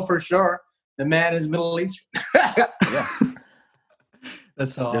we know for sure the man is Middle Eastern. Yeah.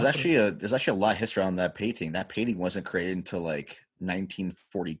 That's so there's awesome. there's actually a lot of history on that painting. That painting wasn't created until like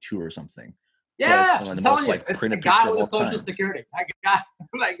 1942 or something. Yeah, it's one I'm of the telling most you, like it's the printed guy picture with of the all Social time. Security. That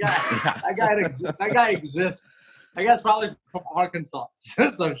guy exists. That guy's probably from Arkansas.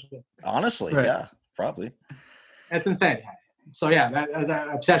 So shit. Honestly, Right. yeah, probably. It's insane. So yeah, that's an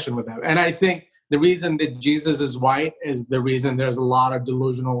obsession with that. And I think the reason that Jesus is white is the reason there's a lot of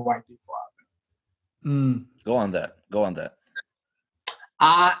delusional white people out there. Go on that.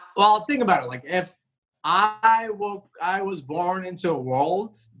 Well, think about it. Like, if I was born into a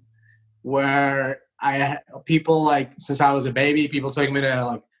world where people, like, since I was a baby, people took me to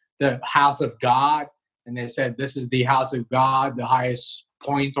like the house of God, and they said this is the house of God, the highest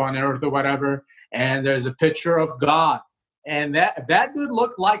point on earth or whatever, and there's a picture of God, and if that dude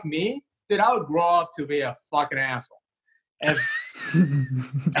looked like me, then I would grow up to be a fucking asshole. If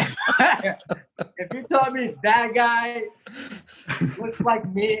you tell me that guy looks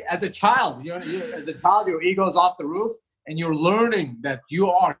like me as a child, as a child, your ego's off the roof, and you're learning that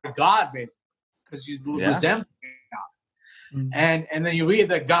you are God, basically, because you resemble God. And then you read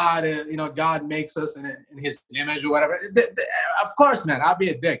that God, God makes us in His image or whatever. Of course, man, I'd be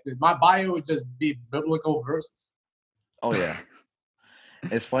a dick. My bio would just be biblical verses. Oh yeah,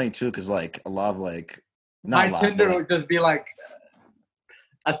 it's funny too because like a lot of like my Tinder would just be like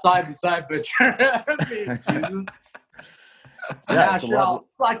a side-to-side picture. Yeah,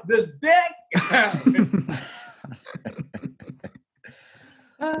 it's like this dick.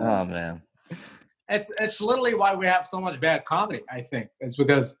 Oh man, it's literally why we have so much bad comedy. I think it's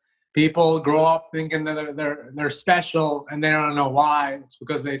because people grow up thinking that they're special, and they don't know why. It's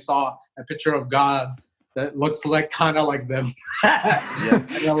because they saw a picture of God that looks like kind of like them. Yeah. And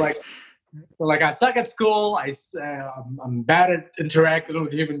they're like, I suck at school. I'm bad at interacting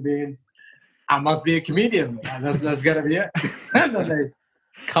with human beings. I must be a comedian. That's gonna be it. And then they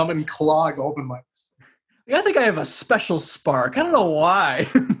come and clog open mics. I think I have a special spark. I don't know why,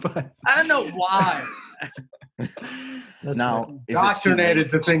 but I don't know why. Now, indoctrinated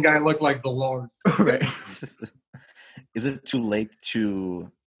to think I look like the Lord. Right. Is it too late to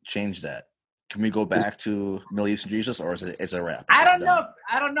change that? Can we go back to Middle Eastern Jesus, or is it a wrap? I don't know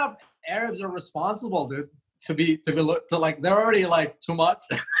if Arabs are responsible, dude. To like, they're already like too much.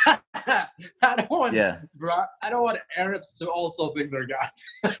 I don't want Arabs to also think they're God.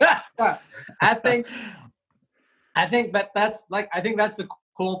 I think that's the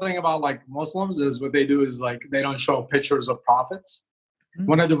cool thing about like Muslims is what they do is like they don't show pictures of prophets.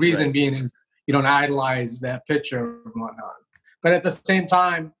 One of the reasons being you don't idolize that picture and whatnot. But at the same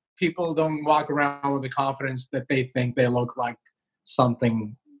time, people don't walk around with the confidence that they think they look like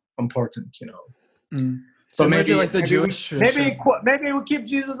something important, So maybe like the Jewish. Maybe we keep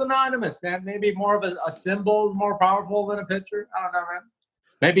Jesus anonymous, man. Maybe more of a symbol, more powerful than a picture. I don't know, man.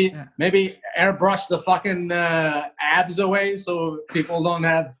 Maybe airbrush the fucking abs away so people don't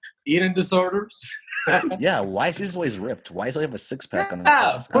have eating disorders. Yeah, why is Jesus always ripped? Why does he have a six-pack on the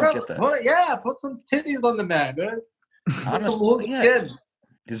cross? I don't get that. Put some titties on the man, dude. Put some loose skin.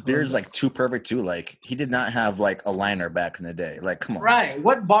 His beard's like too perfect too. Like he did not have like a liner back in the day. Like, come on. Right.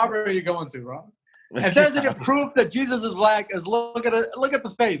 What barber are you going to, bro? If there's any proof that Jesus is black, is look at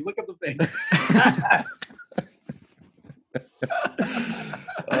the face. Look at the face.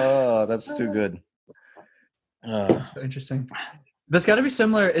 Oh, that's too good. That's so interesting. That's got to be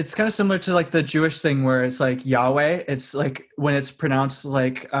similar. It's kind of similar to like the Jewish thing where it's like Yahweh. It's like when it's pronounced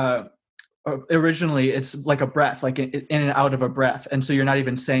like originally it's like a breath, like in and out of a breath, and so you're not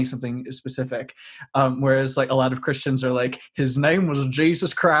even saying something specific. Whereas like a lot of Christians are like, his name was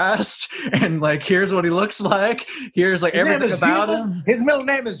Jesus Christ, and like here's what he looks like. Here's like everything about him. His middle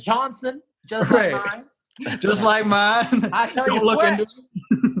name is Johnson, just Right. like mine. Just like mine. I tell you Don't look what. into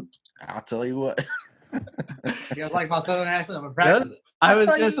it. I'll tell you what. You guys like my southern accent? I'm a practice. I was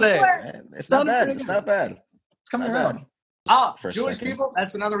gonna say It's not bad. It's not bad. it's coming Not around. bad. Oh, For a Jewish second. people,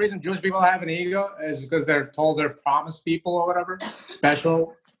 that's another reason Jewish people have an ego, is because they're told they're promised people or whatever.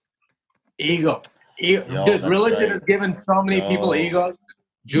 Special ego. Yo, Dude, that's religion right. has given so many people Yo. egos.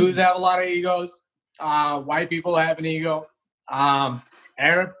 Jews have a lot of egos. White people have an ego.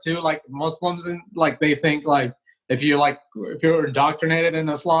 Arab too, like Muslims, and like they think like if you're indoctrinated in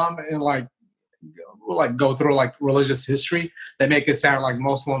Islam and like go through like religious history, they make it sound like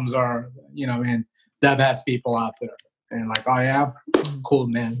Muslims are, you know, the best people out there. And like, oh yeah, cool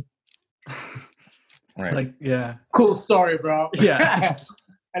man, Right. Like yeah. cool story, bro. Yeah.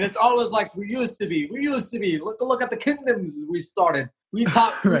 And it's always like we used to be. Look at the kingdoms we started. We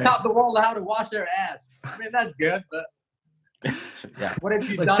taught Right. the world how to wash their ass. I mean, that's good, but Yeah. what have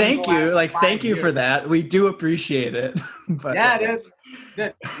you Like done? thank in the you. last Like 5 thank you for years? that. We do appreciate it. But Yeah,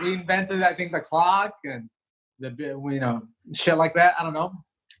 dude. We invented, I think, the clock and shit like that. I don't know.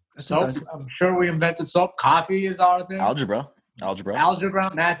 That's Soap. impressive. I'm sure we invented soap. Coffee is our thing. Algebra. Algebra,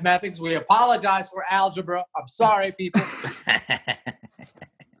 mathematics. We apologize for algebra. I'm sorry, people.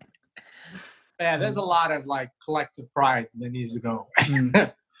 Yeah, there's a lot of like collective pride that needs to go.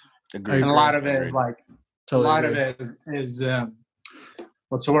 Mm, Agreed. And a lot of it Agreed. is like totally a lot agree. of it is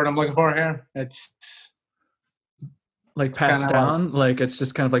what's the word I'm looking for here? It's Like passed kinda down. Like it's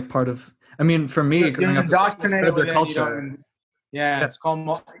just kind of like part of. I mean, for me, you're growing up, it's just part indoctrinated of with their it. You culture. don't, yeah, it's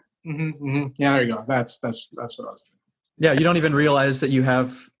called. Yeah, there you go. That's what I was thinking. Yeah, you don't even realize that you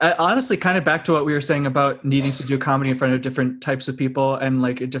have. Honestly, kind of back to what we were saying about needing to do comedy in front of different types of people and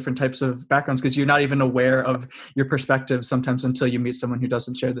like different types of backgrounds, because you're not even aware of your perspective sometimes until you meet someone who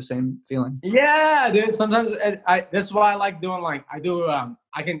doesn't share the same feeling. Yeah, dude. Sometimes this is why I like doing like I do. I'm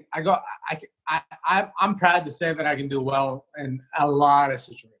proud to say that I can do well in a lot of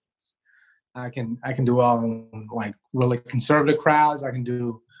situations. I can do well in like really conservative crowds. I can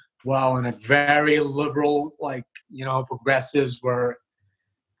do well in a very liberal, like, you know, progressives where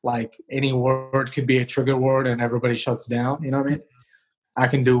like any word could be a trigger word and everybody shuts down. You know what I mean? I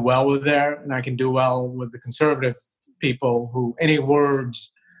can do well with there, and I can do well with the conservative people who any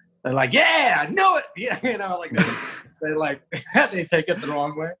words they're like, yeah, I knew it. Yeah, you know, like they like they take it the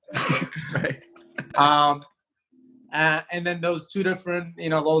wrong way. Right. And then those two different, you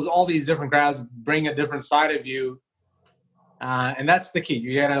know, all these different crowds bring a different side of you. And that's the key.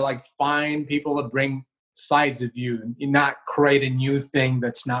 You gotta like find people that bring sides of you and not create a new thing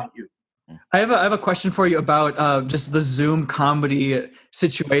that's not you. I have a question for you about just the Zoom comedy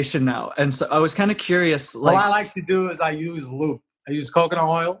situation now, and so I was kind of curious. Like, What I like to do is I use lube. I use coconut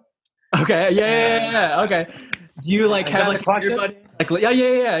oil. okay, yeah. Okay. Do you like Is have that like the question? everybody?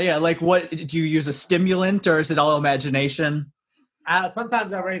 Like, yeah. Like, what do you use, a stimulant, or is it all imagination?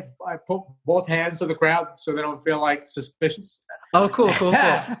 Sometimes I put both hands to the crowd so they don't feel like suspicious. Oh, cool. Do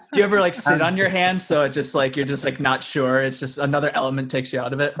you ever like sit on your hands so it just like you're just like not sure? It's just another element takes you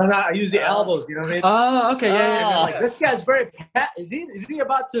out of it. No, I use the elbows. You know what I mean? Oh, okay, yeah. Like, this guy's very. Is he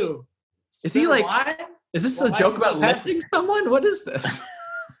about to? Is he like? wine? Is this Well, a why joke is he so about happy? lifting someone? What is this?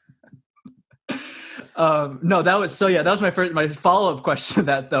 No, that was my follow-up question to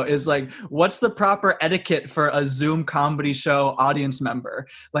that though, is like, what's the proper etiquette for a Zoom comedy show audience member?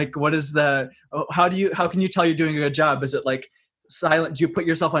 Like, what is how can you tell you're doing a good job? Is it like silent? Do you put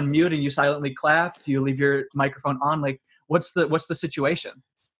yourself on mute and you silently clap? Do you leave your microphone on? Like, what's the situation?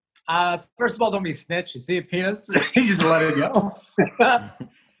 First of all, don't be a snitch. You see a penis, you just let it go.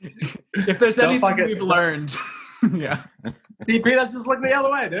 If there's Don't anything fucking- we've learned, yeah. See a penis, just look the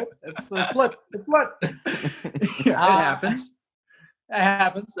other way, dude. It's a slip. It's what? It happens. It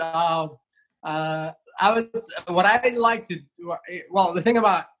happens. What I like to do. Well, the thing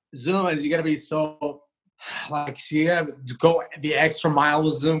about Zoom is you got to be so like you got to go the extra mile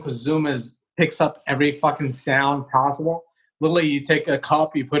with Zoom, because Zoom picks up every fucking sound possible. Literally, you take a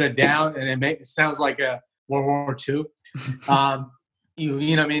cup, you put it down, and it sounds like a World War II.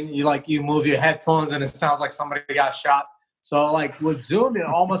 You know what I mean? You move your headphones, and it sounds like somebody got shot. So like with Zoom, you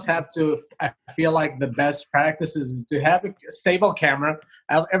almost have to. I feel like the best practice is to have a stable camera.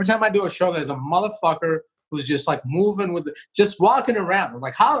 Every time I do a show, there's a motherfucker who's just like moving just walking around. I'm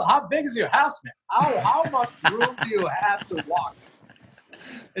like, how big is your house, man? How much room do you have to walk?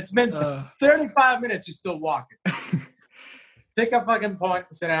 It's been 35 minutes. You're still walking. Pick a fucking point,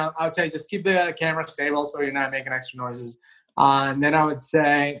 sit down. I would say just keep the camera stable so you're not making extra noises. And then I would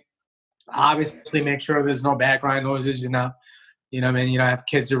say, obviously, make sure there's no background noises. You're not, you know what I mean? You don't have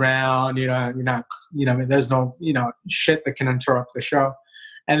kids around. You're not, you know what I mean? There's no, you know, shit that can interrupt the show.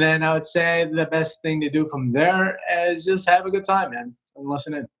 And then I would say the best thing to do from there is just have a good time, man, and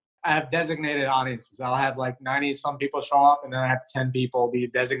listen in. I have designated audiences. I'll have like 90-some people show up, and then I have 10 people be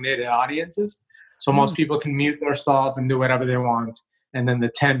designated audiences. So most people can mute their stuff and do whatever they want. And then the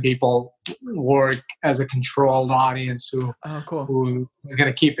 10 people work as a controlled audience who is going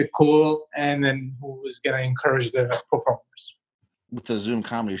to keep it cool and then who is going to encourage the performers. With the Zoom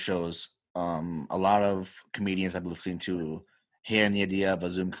comedy shows, a lot of comedians I've listened to hearing the idea of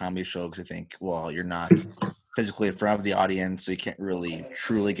a Zoom comedy show because they think, well, you're not physically in front of the audience, so you can't really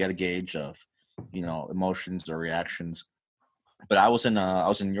truly get a gauge of, you know, emotions or reactions. But I was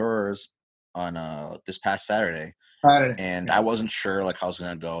in yours on this past Saturday, and I wasn't sure like how I was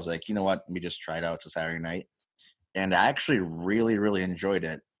gonna go. I was like, you know what, let me just try it out. It's a Saturday night, and I actually really, really enjoyed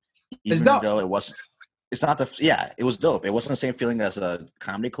it. Even though it was dope. It wasn't the same feeling as a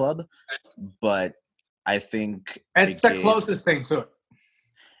comedy club, but I think it's the closest thing to it.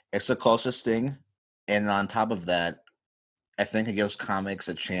 It's the closest thing, and on top of that, I think it gives comics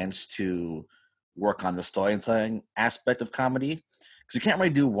a chance to work on the storytelling aspect of comedy. Because you can't really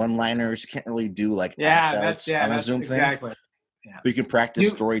do one-liners, you can't really do like act-outs on a Zoom thing. Exactly. Yeah. But you can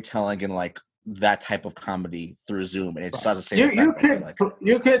practice storytelling and like that type of comedy through Zoom, and it still has the same effect.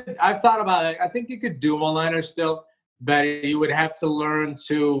 You could. I've thought about it. I think you could do one-liners still, but you would have to learn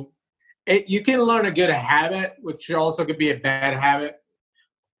to. You can learn a good habit, which also could be a bad habit,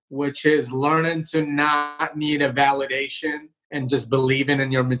 which is learning to not need a validation and just believing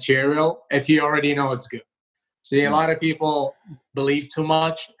in your material if you already know it's good. See, a lot of people believe too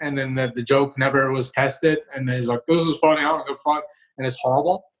much, and then the joke never was tested, and they're like, this is funny, I don't give a fuck, and it's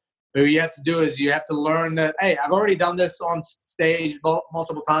horrible. But what you have to do is you have to learn that, hey, I've already done this on stage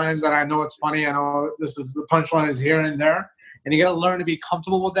multiple times, and I know it's funny, I know this is the punchline is here and there, and you got to learn to be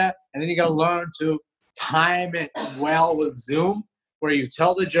comfortable with that, and then you got to learn to time it well with Zoom, where you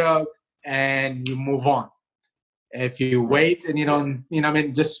tell the joke and you move on. If you wait and you don't, you know, I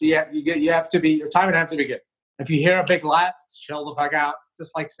mean, just you have to be, your timing have to be good. If you hear a big laugh, chill the fuck out,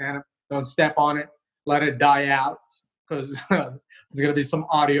 just like stand-up. Don't step on it. Let it die out, because there's going to be some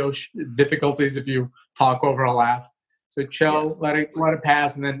audio difficulties if you talk over a laugh. So chill, let it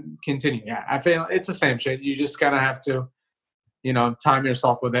pass, and then continue. Yeah, I feel it's the same shit. You just gotta have to, you know, time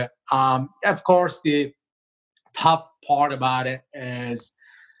yourself with it. Of course, the tough part about it is,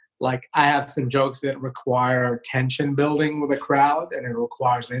 like, I have some jokes that require tension building with a crowd, and it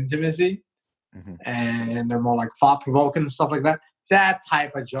requires intimacy. Mm-hmm. And they're more like thought-provoking and stuff like that. That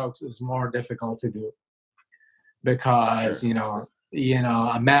type of jokes is more difficult to do because you know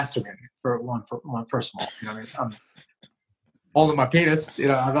I'm masturbating for one first of all. You know, I mean, I'm holding my penis. You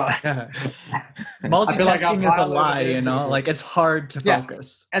know, I'm not, multitasking is a lie. You know, like it's hard to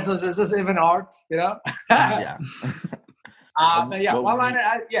focus. And so is this even art? You know? Yeah. But yeah, one-liner.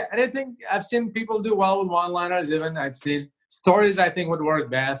 And I think I've seen people do well with one-liners. Even I've seen stories I think would work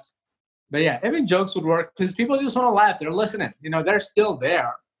best. But yeah, even jokes would work because people just want to laugh. They're listening. You know, they're still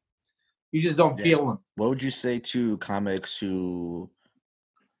there. You just don't feel them. What would you say to comics who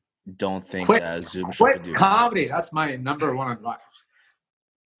don't think Zoom should quit do comedy? That's my number one advice.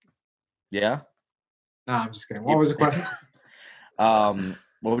 Yeah? No, I'm just kidding. What was the question?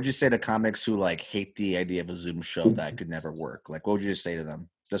 What would you say to comics who like hate the idea of a Zoom show that could never work? Like, what would you say to them?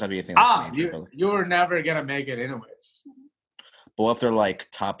 Doesn't have to be anything. Like you're never gonna make it anyways. But what if they're like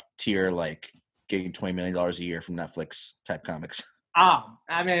top tier, like getting $20 million a year from Netflix type comics? I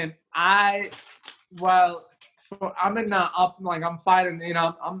mean, I'm in the up, like I'm fighting, you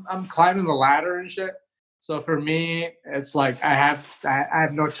know, I'm climbing the ladder and shit. So for me, it's like I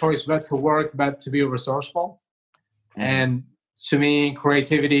have no choice but to work, but to be resourceful. Mm-hmm. And to me,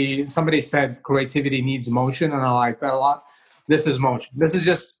 creativity, somebody said creativity needs motion, and I like that a lot. This is motion. This is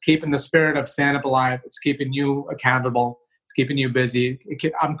just keeping the spirit of stand-up alive. It's keeping you accountable. It's keeping you busy.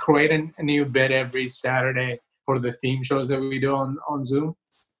 I'm creating a new bit every Saturday for the theme shows that we do on Zoom.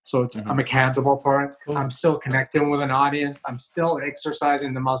 So I'm accountable for it. Cool. I'm still connecting with an audience. I'm still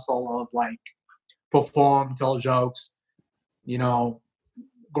exercising the muscle of like perform, tell jokes, you know,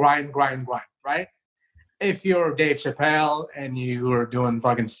 grind, right? If you're Dave Chappelle and you are doing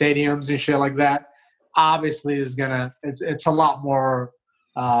fucking stadiums and shit like that, obviously it's a lot more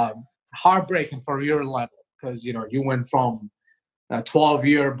heartbreaking for your level. Because, you know, you went from a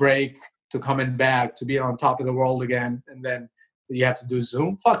 12-year break to coming back to being on top of the world again. And then you have to do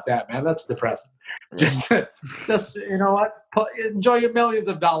Zoom. Fuck that, man. That's depressing. Right. Just you know what? Enjoy your millions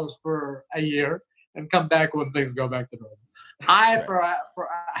of dollars for a year and come back when things go back to normal. For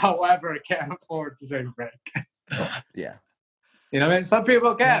however, can't afford to take a break. Yeah. You know what I mean? Some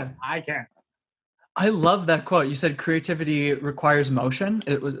people can. I can't. I love that quote. You said creativity requires motion.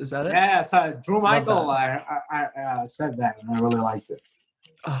 Is that it? Yeah, so Drew Michael, I said that, and I really liked it.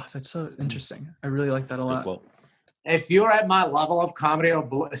 Oh, that's so interesting. I really like that a lot. Well, If you're at my level of comedy,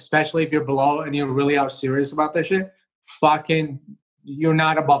 or especially if you're below and you really are serious about this shit, you're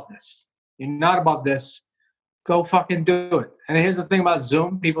not above this. You're not above this. Go fucking do it. And here's the thing about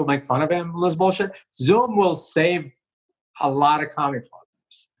Zoom. People make fun of him, this bullshit. Zoom will save a lot of comedy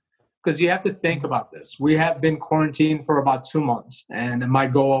clubs. Because you have to think about this. We have been quarantined for about 2 months, and it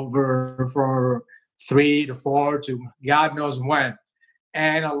might go over for 3 to 4 to God knows when.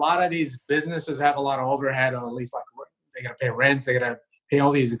 And a lot of these businesses have a lot of overhead, or at least like they got to pay rent, they got to pay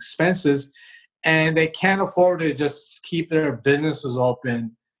all these expenses, and they can't afford to just keep their businesses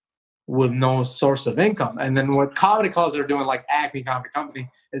open with no source of income. And then what comedy clubs are doing, like Acme Comedy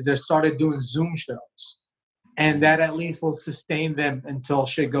Company, is they started doing Zoom shows. And that at least will sustain them until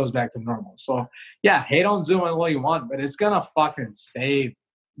shit goes back to normal. So, yeah, hate on Zoom all you want, but it's going to fucking save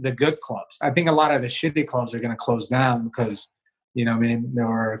the good clubs. I think a lot of the shitty clubs are going to close down because, you know what I mean, they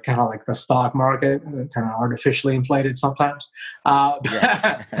were kind of like the stock market, kind of artificially inflated sometimes. But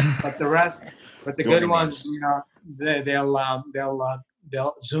the good ones, you know,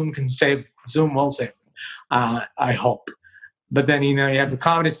 they'll Zoom will save them, I hope. But then, you know, you have the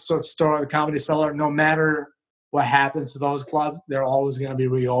comedy store, the comedy cellar. No matter what happens to those clubs, they're always going to be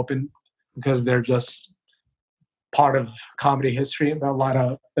reopened because they're just part of comedy history. But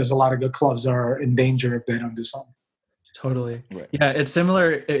there's a lot of good clubs that are in danger if they don't do something. Totally. Right. Yeah, it's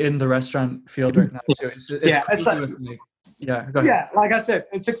similar in the restaurant field right now too. It's crazy with me. Yeah, go ahead. Yeah, like I said,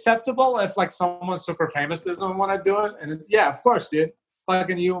 it's acceptable if like someone super famous doesn't want to do it. And yeah, of course, dude.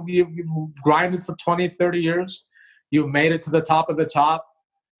 Fucking you've grinded for 20, 30 years. You've made it to the top of the top.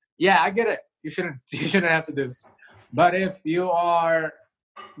 Yeah, I get it. You shouldn't have to do this. But if you are,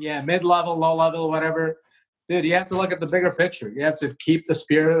 mid-level, low-level, whatever, dude, you have to look at the bigger picture. You have to keep the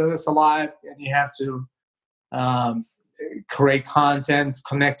spirit of this alive, and you have to create content,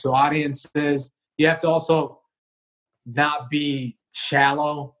 connect to audiences. You have to also not be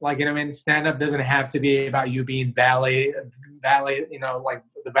shallow. Like, you know what I mean? Stand-up doesn't have to be about you being ballet, you know, like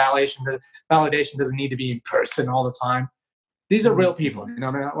the validation doesn't need to be in person all the time. These are real people. You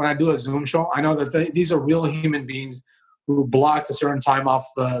know, when I do a Zoom show, I know that these are real human beings who blocked a certain time off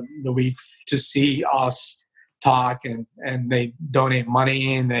the week to see us talk, and they donate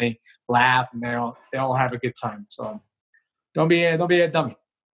money and they laugh and they all have a good time. So don't be a dummy.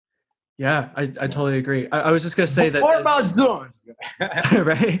 Yeah, I totally agree. I was just gonna say that. More about Zooms,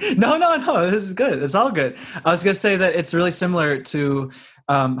 right? No. This is good. It's all good. I was gonna say that it's really similar to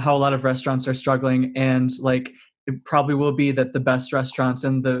how a lot of restaurants are struggling, and like it probably will be that the best restaurants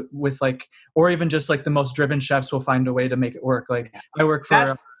and or even just like the most driven chefs will find a way to make it work. Like I work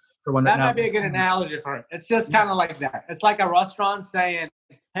for one right now. That might be a good analogy for it. It's just kind of like that. It's like a restaurant saying,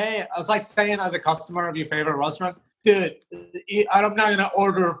 "Hey," I was like saying as a customer of your favorite restaurant, dude, I'm not gonna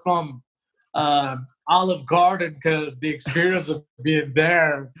order from Olive Garden because the experience of being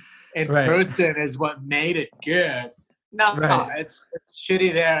there in person is what made it good. No, it's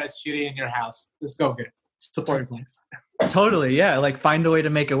shitty there. It's shitty in your house. Just go get it. Support your place. Totally, yeah. Like find a way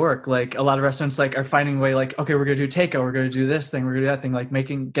to make it work. Like a lot of restaurants like are finding a way. Like, okay, we're gonna do takeout. We're gonna do this thing. We're gonna do that thing. Like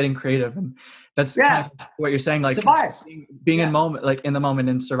getting creative, and that's kind of what you're saying. Like being in the moment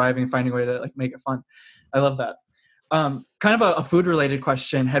and surviving, and finding a way to like make it fun. I love that. Kind of a food related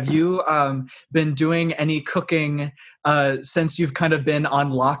question. Have you been doing any cooking since you've kind of been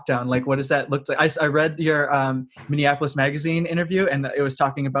on lockdown? Like, what does that look like? I read your Minneapolis Magazine interview, and it was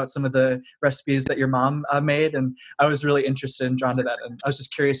talking about some of the recipes that your mom made, and I was really interested and drawn to that. And I was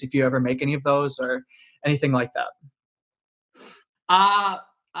just curious if you ever make any of those or anything like that. I'm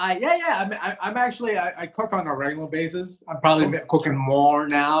actually I cook on a regular basis. I'm probably cooking more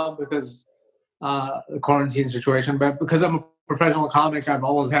now because the quarantine situation, but because I'm a professional comic, I've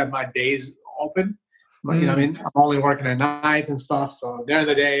always had my days open. You know what I mean? I'm only working at night and stuff. So at the end of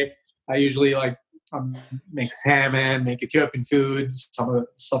the day, I usually make salmon, make Ethiopian foods, some of the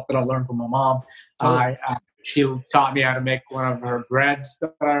stuff that I learned from my mom. She taught me how to make one of her breads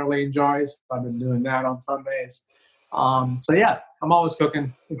that I really enjoy. So I've been doing that on Sundays. So yeah, I'm always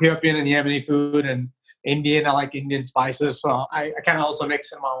cooking Ethiopian and Yemeni food and Indian. I like Indian spices. So I kind of also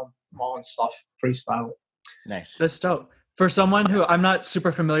mix in my own stuff, freestyle. Nice. That's dope. For someone who I'm not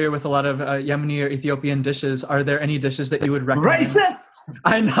super familiar with a lot of Yemeni or Ethiopian dishes, are there any dishes that you would recommend? Racist.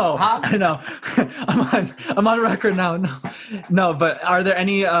 I know, I know. I'm on record now. No, but are there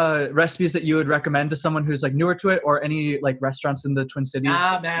any recipes that you would recommend to someone who's like newer to it, or any like restaurants in the Twin Cities?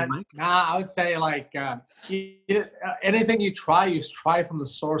 Nah, I would say like anything you try from the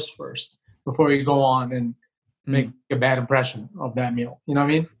source first before you go on and make a bad impression of that meal. You know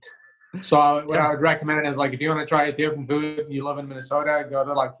what I mean? So what I would recommend is like if you want to try Ethiopian food, you live in Minnesota, go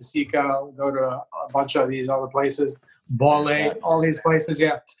to like Fasika, go to a bunch of these other places, Bole, all these places.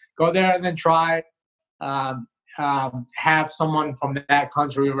 Yeah, go there and then try. Have someone from that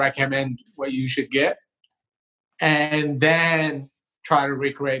country recommend what you should get, and then try to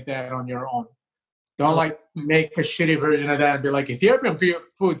recreate that on your own. Don't like make a shitty version of that and be like Ethiopian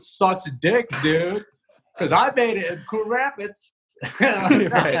food sucks dick, dude, because I made it in Cool Rapids.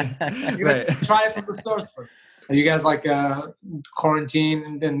 Right. Try it from the source first. Are you guys like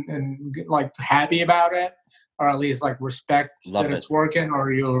quarantined and like happy about it, or at least like respect that it's working,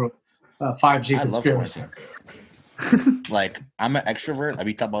 or you're 5G conspiracy? Like I'm an extrovert.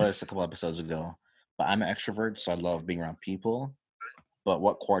 We talked about this a couple episodes ago, but I'm an extrovert, so I love being around people. But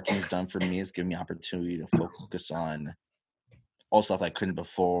what quarantine's done for me is give me opportunity to focus on all stuff I couldn't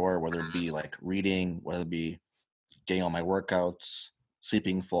before, whether it be like reading, whether it be getting all my workouts,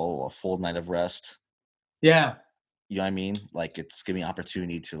 sleeping a full night of rest. Yeah. You know what I mean? Like it's giving me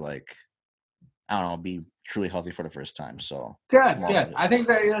opportunity to like, I don't know, be truly healthy for the first time. So good. I think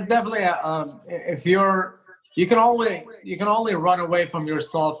that's definitely if you can only run away from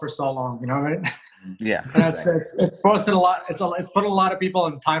yourself for so long, you know what I mean? Yeah. It's posted a lot. It's put a lot of people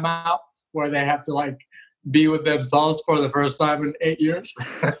in timeout where they have to like be with themselves for the first time in 8 years.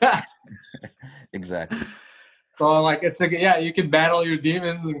 Exactly. So like you can battle your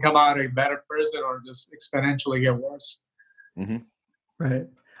demons and come out a better person, or just exponentially get worse. Mm-hmm. Right.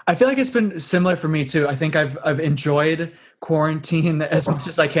 I feel like it's been similar for me too. I think I've enjoyed quarantine as much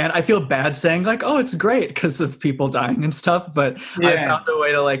as I can. I feel bad saying like, oh, it's great because of people dying and stuff, but I found a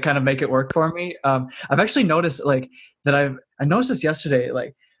way to like kind of make it work for me. I've actually noticed like that I noticed this yesterday.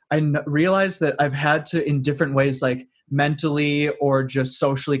 Like realized that I've had to, in different ways, like mentally or just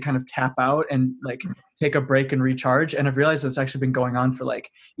socially kind of tap out and like take a break and recharge. And I've realized that's actually been going on for like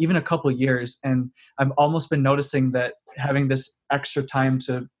even a couple of years. And I've almost been noticing that having this extra time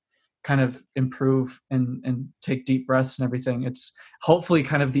to kind of improve and take deep breaths and everything, it's hopefully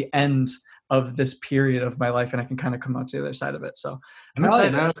kind of the end of this period of my life, and I can kind of come out to the other side of it. So I'm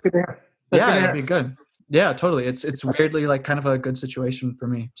excited. That's good to hear. It'd be good. Yeah, totally. It's weirdly like kind of a good situation for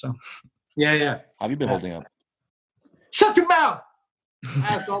me. So yeah. How have you been holding up? Shut your mouth.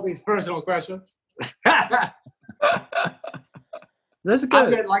 Ask all these personal questions. That's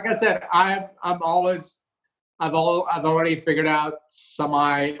good. Like I said, I've already figured out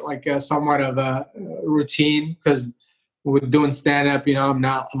somewhat of a routine, because with doing stand up,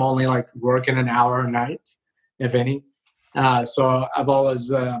 I'm only like working an hour a night, if any. So I've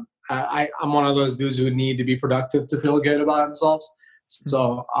always I'm one of those dudes who need to be productive to feel good about themselves.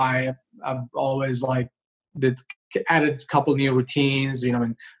 So I've always like added a couple new routines. I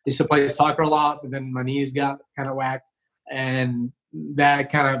used to play soccer a lot, but then my knees got kind of whacked, and that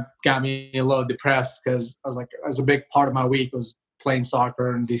kind of got me a little depressed, because I was like, as a big part of my week was playing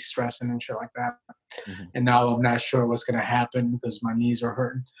soccer and de-stressing and shit like that. Mm-hmm. And now I'm not sure what's going to happen because my knees are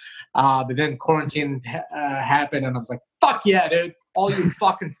hurting. But then quarantine happened, and I was like, fuck yeah, dude. All you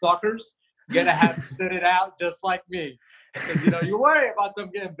fucking suckers, you're going to have to sit it out just like me. Because, you worry about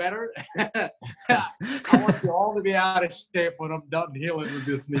them getting better. I want you all to be out of shape when I'm done healing with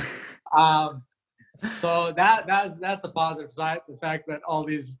this knee. So that's a positive side. The fact that all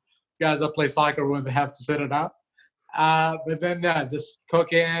these guys I play soccer with have to sit it out. But then just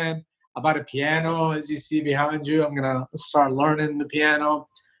cooking. I bought a piano, as you see behind you. I'm gonna start learning the piano.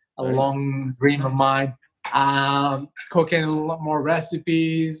 A long dream of mine. Cooking a lot more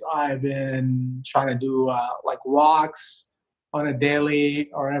recipes. I've been trying to do like walks on a daily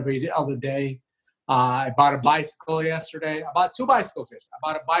or every other day. I bought a bicycle yesterday. I bought 2 bicycles yesterday. I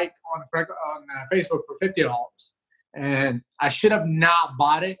bought a bike on Facebook for $50, and I should have not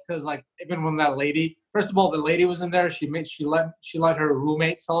bought it, because like even when that lady, first of all, the lady was in there. She let her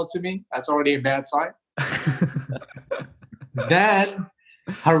roommate sell it to me. That's already a bad sign. Then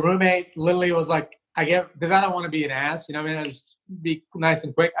her roommate literally was like, because I don't want to be an ass, I just be nice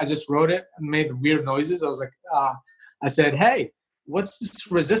and quick. I just wrote it and made weird noises. I was like, I said, hey, what's this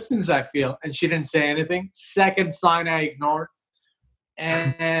resistance I feel? And she didn't say anything. Second sign I ignored.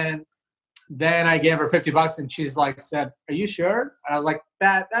 And then I gave her $50, and she's like, said, are you sure? And I was like,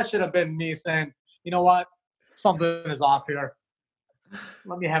 that should have been me saying, you know what? something is off here.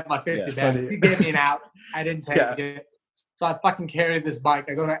 Let me have my 50 back. He gave me an out. I didn't take it. So I fucking carry this bike.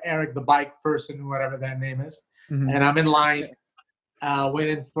 I go to Eric, the bike person, whatever that name is, and I'm in line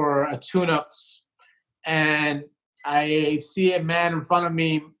waiting for a tune-ups. And I see a man in front of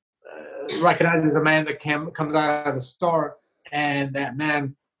me, recognizes a man that comes out of the store, and that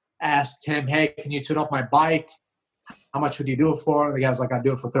man asked him, "Hey, can you tune up my bike? How much would you do it for?" And the guy's like, "I'll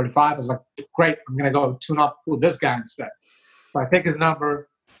do it for $35." I was like, "Great, I'm gonna go tune up with this guy instead." So I take his number,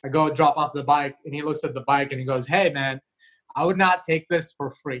 I go drop off the bike, and he looks at the bike and he goes, "Hey man, I would not take this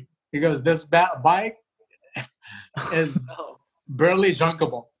for free." He goes, "This bike is barely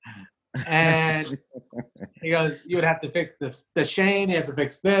junkable." And he goes, "You would have to fix the chain, you have to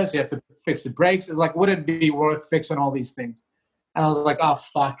fix this, you have to fix the brakes." It's like, wouldn't it be worth fixing all these things? And I was like, "Oh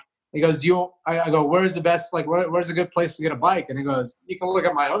fuck." He goes, I go, "Where's the best, like where's a good place to get a bike?" And he goes, "You can look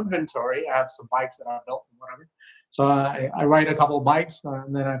at my inventory. I have some bikes that I've built and whatever." So I ride a couple of bikes,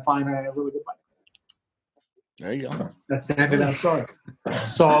 and then I find a really good bike. There you go. That's the end of that story.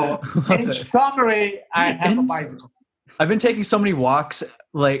 So in summary, I have a bicycle. I've been taking so many walks,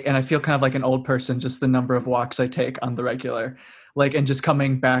 and I feel kind of like an old person, just the number of walks I take on the regular. And just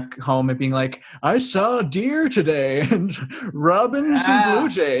coming back home and being like, "I saw a deer today and robins and blue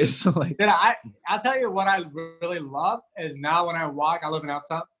jays." I'll tell you what I really love is now when I walk, I live in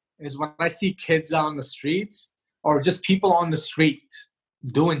Uptown, is when I see kids on the streets or just people on the street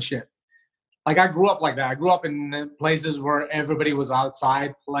doing shit. Like I grew up like that. I grew up in places where everybody was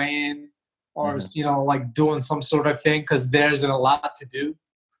outside playing or, doing some sort of thing because there's a lot to do.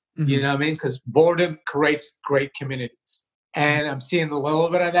 Mm-hmm. You know what I mean? Because boredom creates great communities. And I'm seeing a little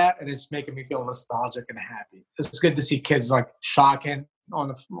bit of that, and it's making me feel nostalgic and happy. It's good to see kids shocking on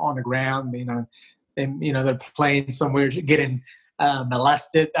the ground. They're playing somewhere, getting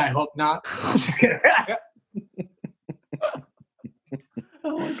molested. I hope not.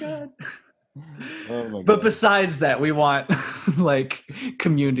 Oh my god. But besides that, we want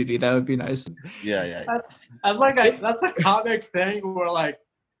community. That would be nice. Yeah. That's a comic thing where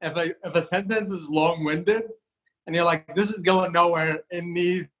if a sentence is long-winded and you're like, this is going nowhere, it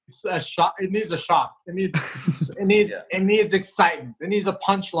needs a shot. It needs excitement. It needs a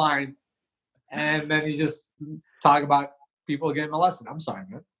punchline. And then you just talk about people getting molested. I'm sorry,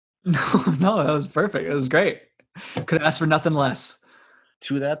 man. No, that was perfect. It was great. Could ask for nothing less.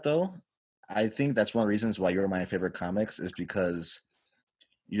 To that though, I think that's one of the reasons why you're my favorite comics is because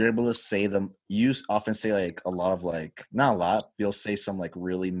you're able to say them. You often say a lot of not a lot. You'll say some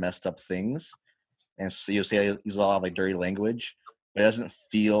really messed up things, and so you'll use a lot of dirty language, but it doesn't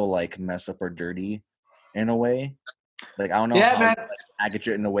feel messed up or dirty in a way. I don't know how to package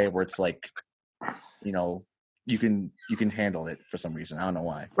it in a way where it's you can handle it for some reason. I don't know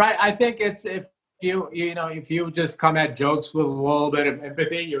why. Right. I think it's if you just come at jokes with a little bit of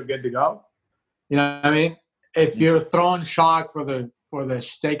empathy, you're good to go. You know what I mean? If you're throwing shock for the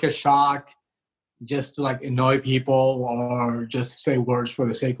sake of shock, just to annoy people or just say words for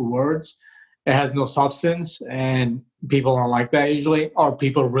the sake of words, it has no substance, and people don't like that usually, or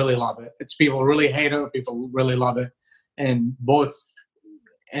people really love it. It's people really hate it or people really love it. And both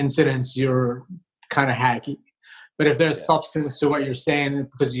incidents, you're kind of hacky. But if there's substance to what you're saying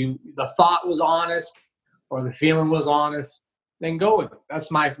because the thought was honest or the feeling was honest, then go with it. That's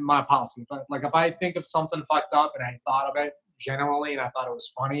my policy. But if I think of something fucked up and I thought of it genuinely and I thought it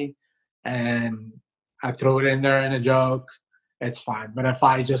was funny and I threw it in there in a joke, it's fine. But if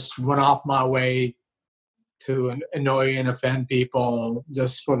I just went off my way to annoy and offend people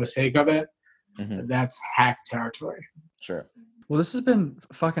just for the sake of it, that's hack territory. Sure. Well, this has been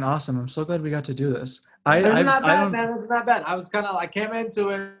fucking awesome. I'm so glad we got to do this. It's not bad, man. It's not bad. I was I came into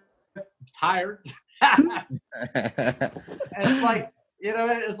it tired. It's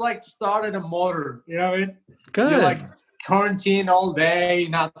it's like starting a motor. You know what I mean? Good. You're quarantined all day,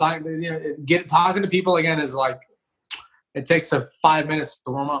 not talking. Talking to people again is it takes 5 minutes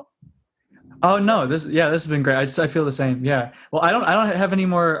to warm up. Oh no, this has been great. I feel the same. Yeah. Well, I don't have any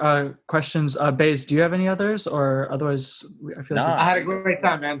more questions. Baze, do you have any others, or otherwise? I feel I had a great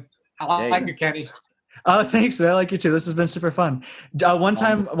time, man. I like you, Kenny. Oh, thanks. I like you too. This has been super fun. One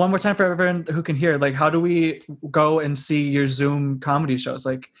more time for everyone who can hear. How do we go and see your Zoom comedy shows?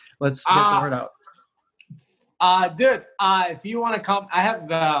 Let's get the word out. Dude, if you want to come, I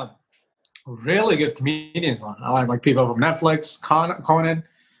have really good comedians on. I like people from Netflix, Conan,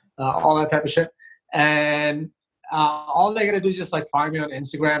 all that type of shit. And all they got to do is just find me on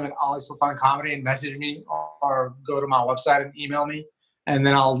Instagram at Ali Sultan Comedy and message me or go to my website and email me. And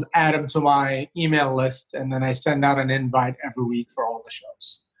then I'll add them to my email list. And then I send out an invite every week for all the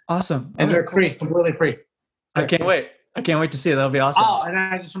shows. Awesome. And they're free, completely free. I can't wait. I can't wait to see it. That'll be awesome. Oh, and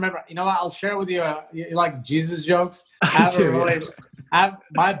I just remember, you know what? I'll share with you, you like Jesus jokes.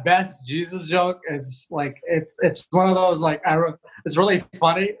 My best Jesus joke is like it's one of those like it's really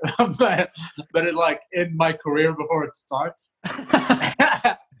funny, but it like in my career before it starts.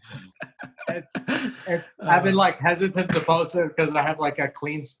 it's I've been like hesitant to post it because I have like a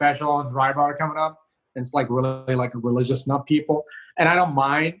clean special on Dry Bar coming up. It's like really like religious nut people, and I don't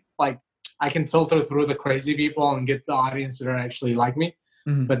mind. Like I can filter through the crazy people and get the audience that are actually like me.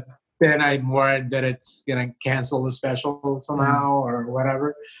 Mm-hmm. But then I'm worried that it's gonna cancel the special somehow or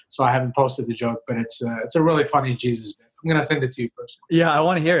whatever. So I haven't posted the joke, but it's a really funny Jesus bit. I'm gonna send it to you personally. Yeah, I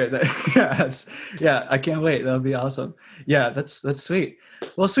want to hear it. Yeah, I can't wait. That'll be awesome. Yeah, that's sweet.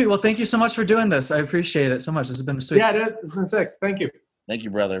 Well, sweet. Well, thank you so much for doing this. I appreciate it so much. This has been sweet. Yeah, dude, it's been sick. Thank you. Thank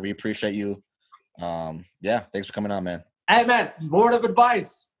you, brother. We appreciate you. Yeah, thanks for coming on, man. Hey, man. Word of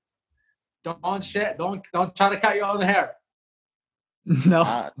advice: don't share. Don't try to cut your own hair. No,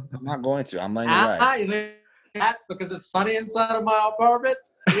 I'm not going to. I'm letting you ride. You know that because it's sunny inside of my apartment.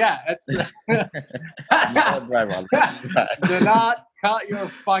 Yeah, it's. Do not cut your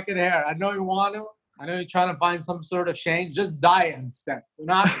fucking hair. I know you want to. I know you're trying to find some sort of change. Just dye it instead. Do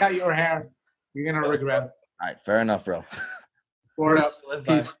not cut your hair. You're gonna regret it. All right, fair enough, bro. Word up.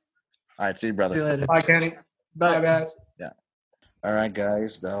 Peace. All right, see you, brother. see you later. Bye, Kenny. Bye, guys. Yeah. All right,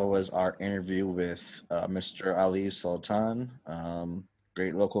 guys. That was our interview with Mr. Ali Sultan.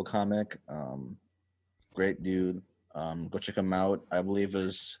 Great local comic. Great dude. Go check him out. I believe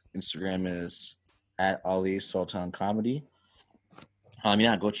his Instagram is at Ali Sultan Comedy.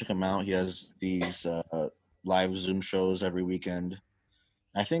 Yeah, go check him out. He has these live Zoom shows every weekend.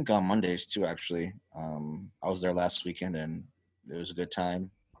 I think on Mondays too, actually. I was there last weekend and it was a good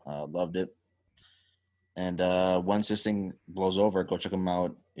time. Loved it. And once this thing blows over, go check him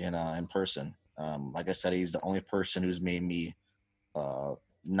out in person. Like I said, he's the only person who's made me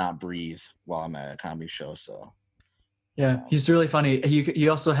not breathe while I'm at a comedy show. So yeah, he's really funny. He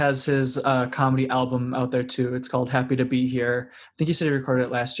also has his comedy album out there too. It's called Happy to Be Here. I think he said he recorded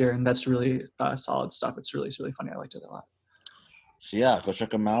it last year, and that's really solid stuff. It's really funny. I liked it a lot. So yeah, go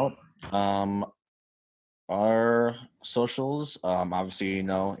check him out. Our socials, obviously,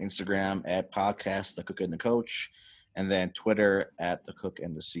 Instagram at podcast The Cook and the Coach, and then Twitter at The Cook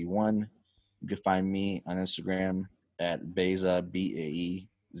and the C1. You can find me on Instagram at Beza BAEZA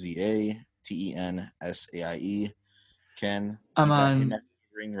Ken. I'm on.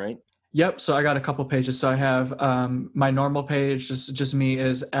 Right? Yep. So I got a couple pages. So I have my normal page, just me,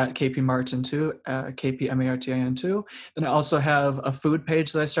 is at KPMartin2, KPMartin2. Then I also have a food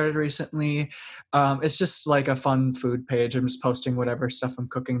page that I started recently. It's just like a fun food page. I'm just posting whatever stuff I'm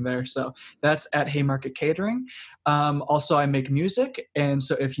cooking there. So that's at Haymarket Catering. Also, I make music. And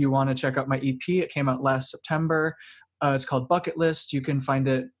so if you want to check out my EP, it came out last September. It's called Bucket List. You can find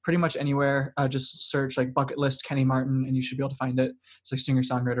it pretty much anywhere. Just search like Bucket List Kenny Martin, and you should be able to find it. It's like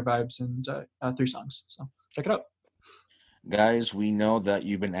singer-songwriter vibes and 3 songs. So check it out. Guys, we know that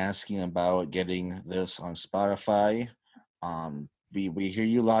you've been asking about getting this on Spotify. We hear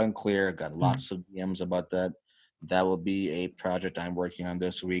you loud and clear. Got lots of DMs about that. That will be a project I'm working on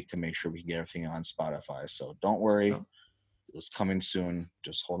this week to make sure we can get everything on Spotify. So don't worry. It's coming soon.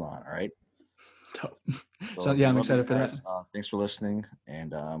 Just hold on, all right? So yeah, I'm excited for that. Thanks for listening,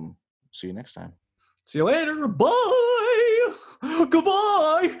 and see you next time. See you later. Bye.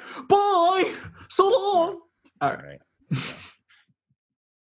 Goodbye. Bye. So long. All right.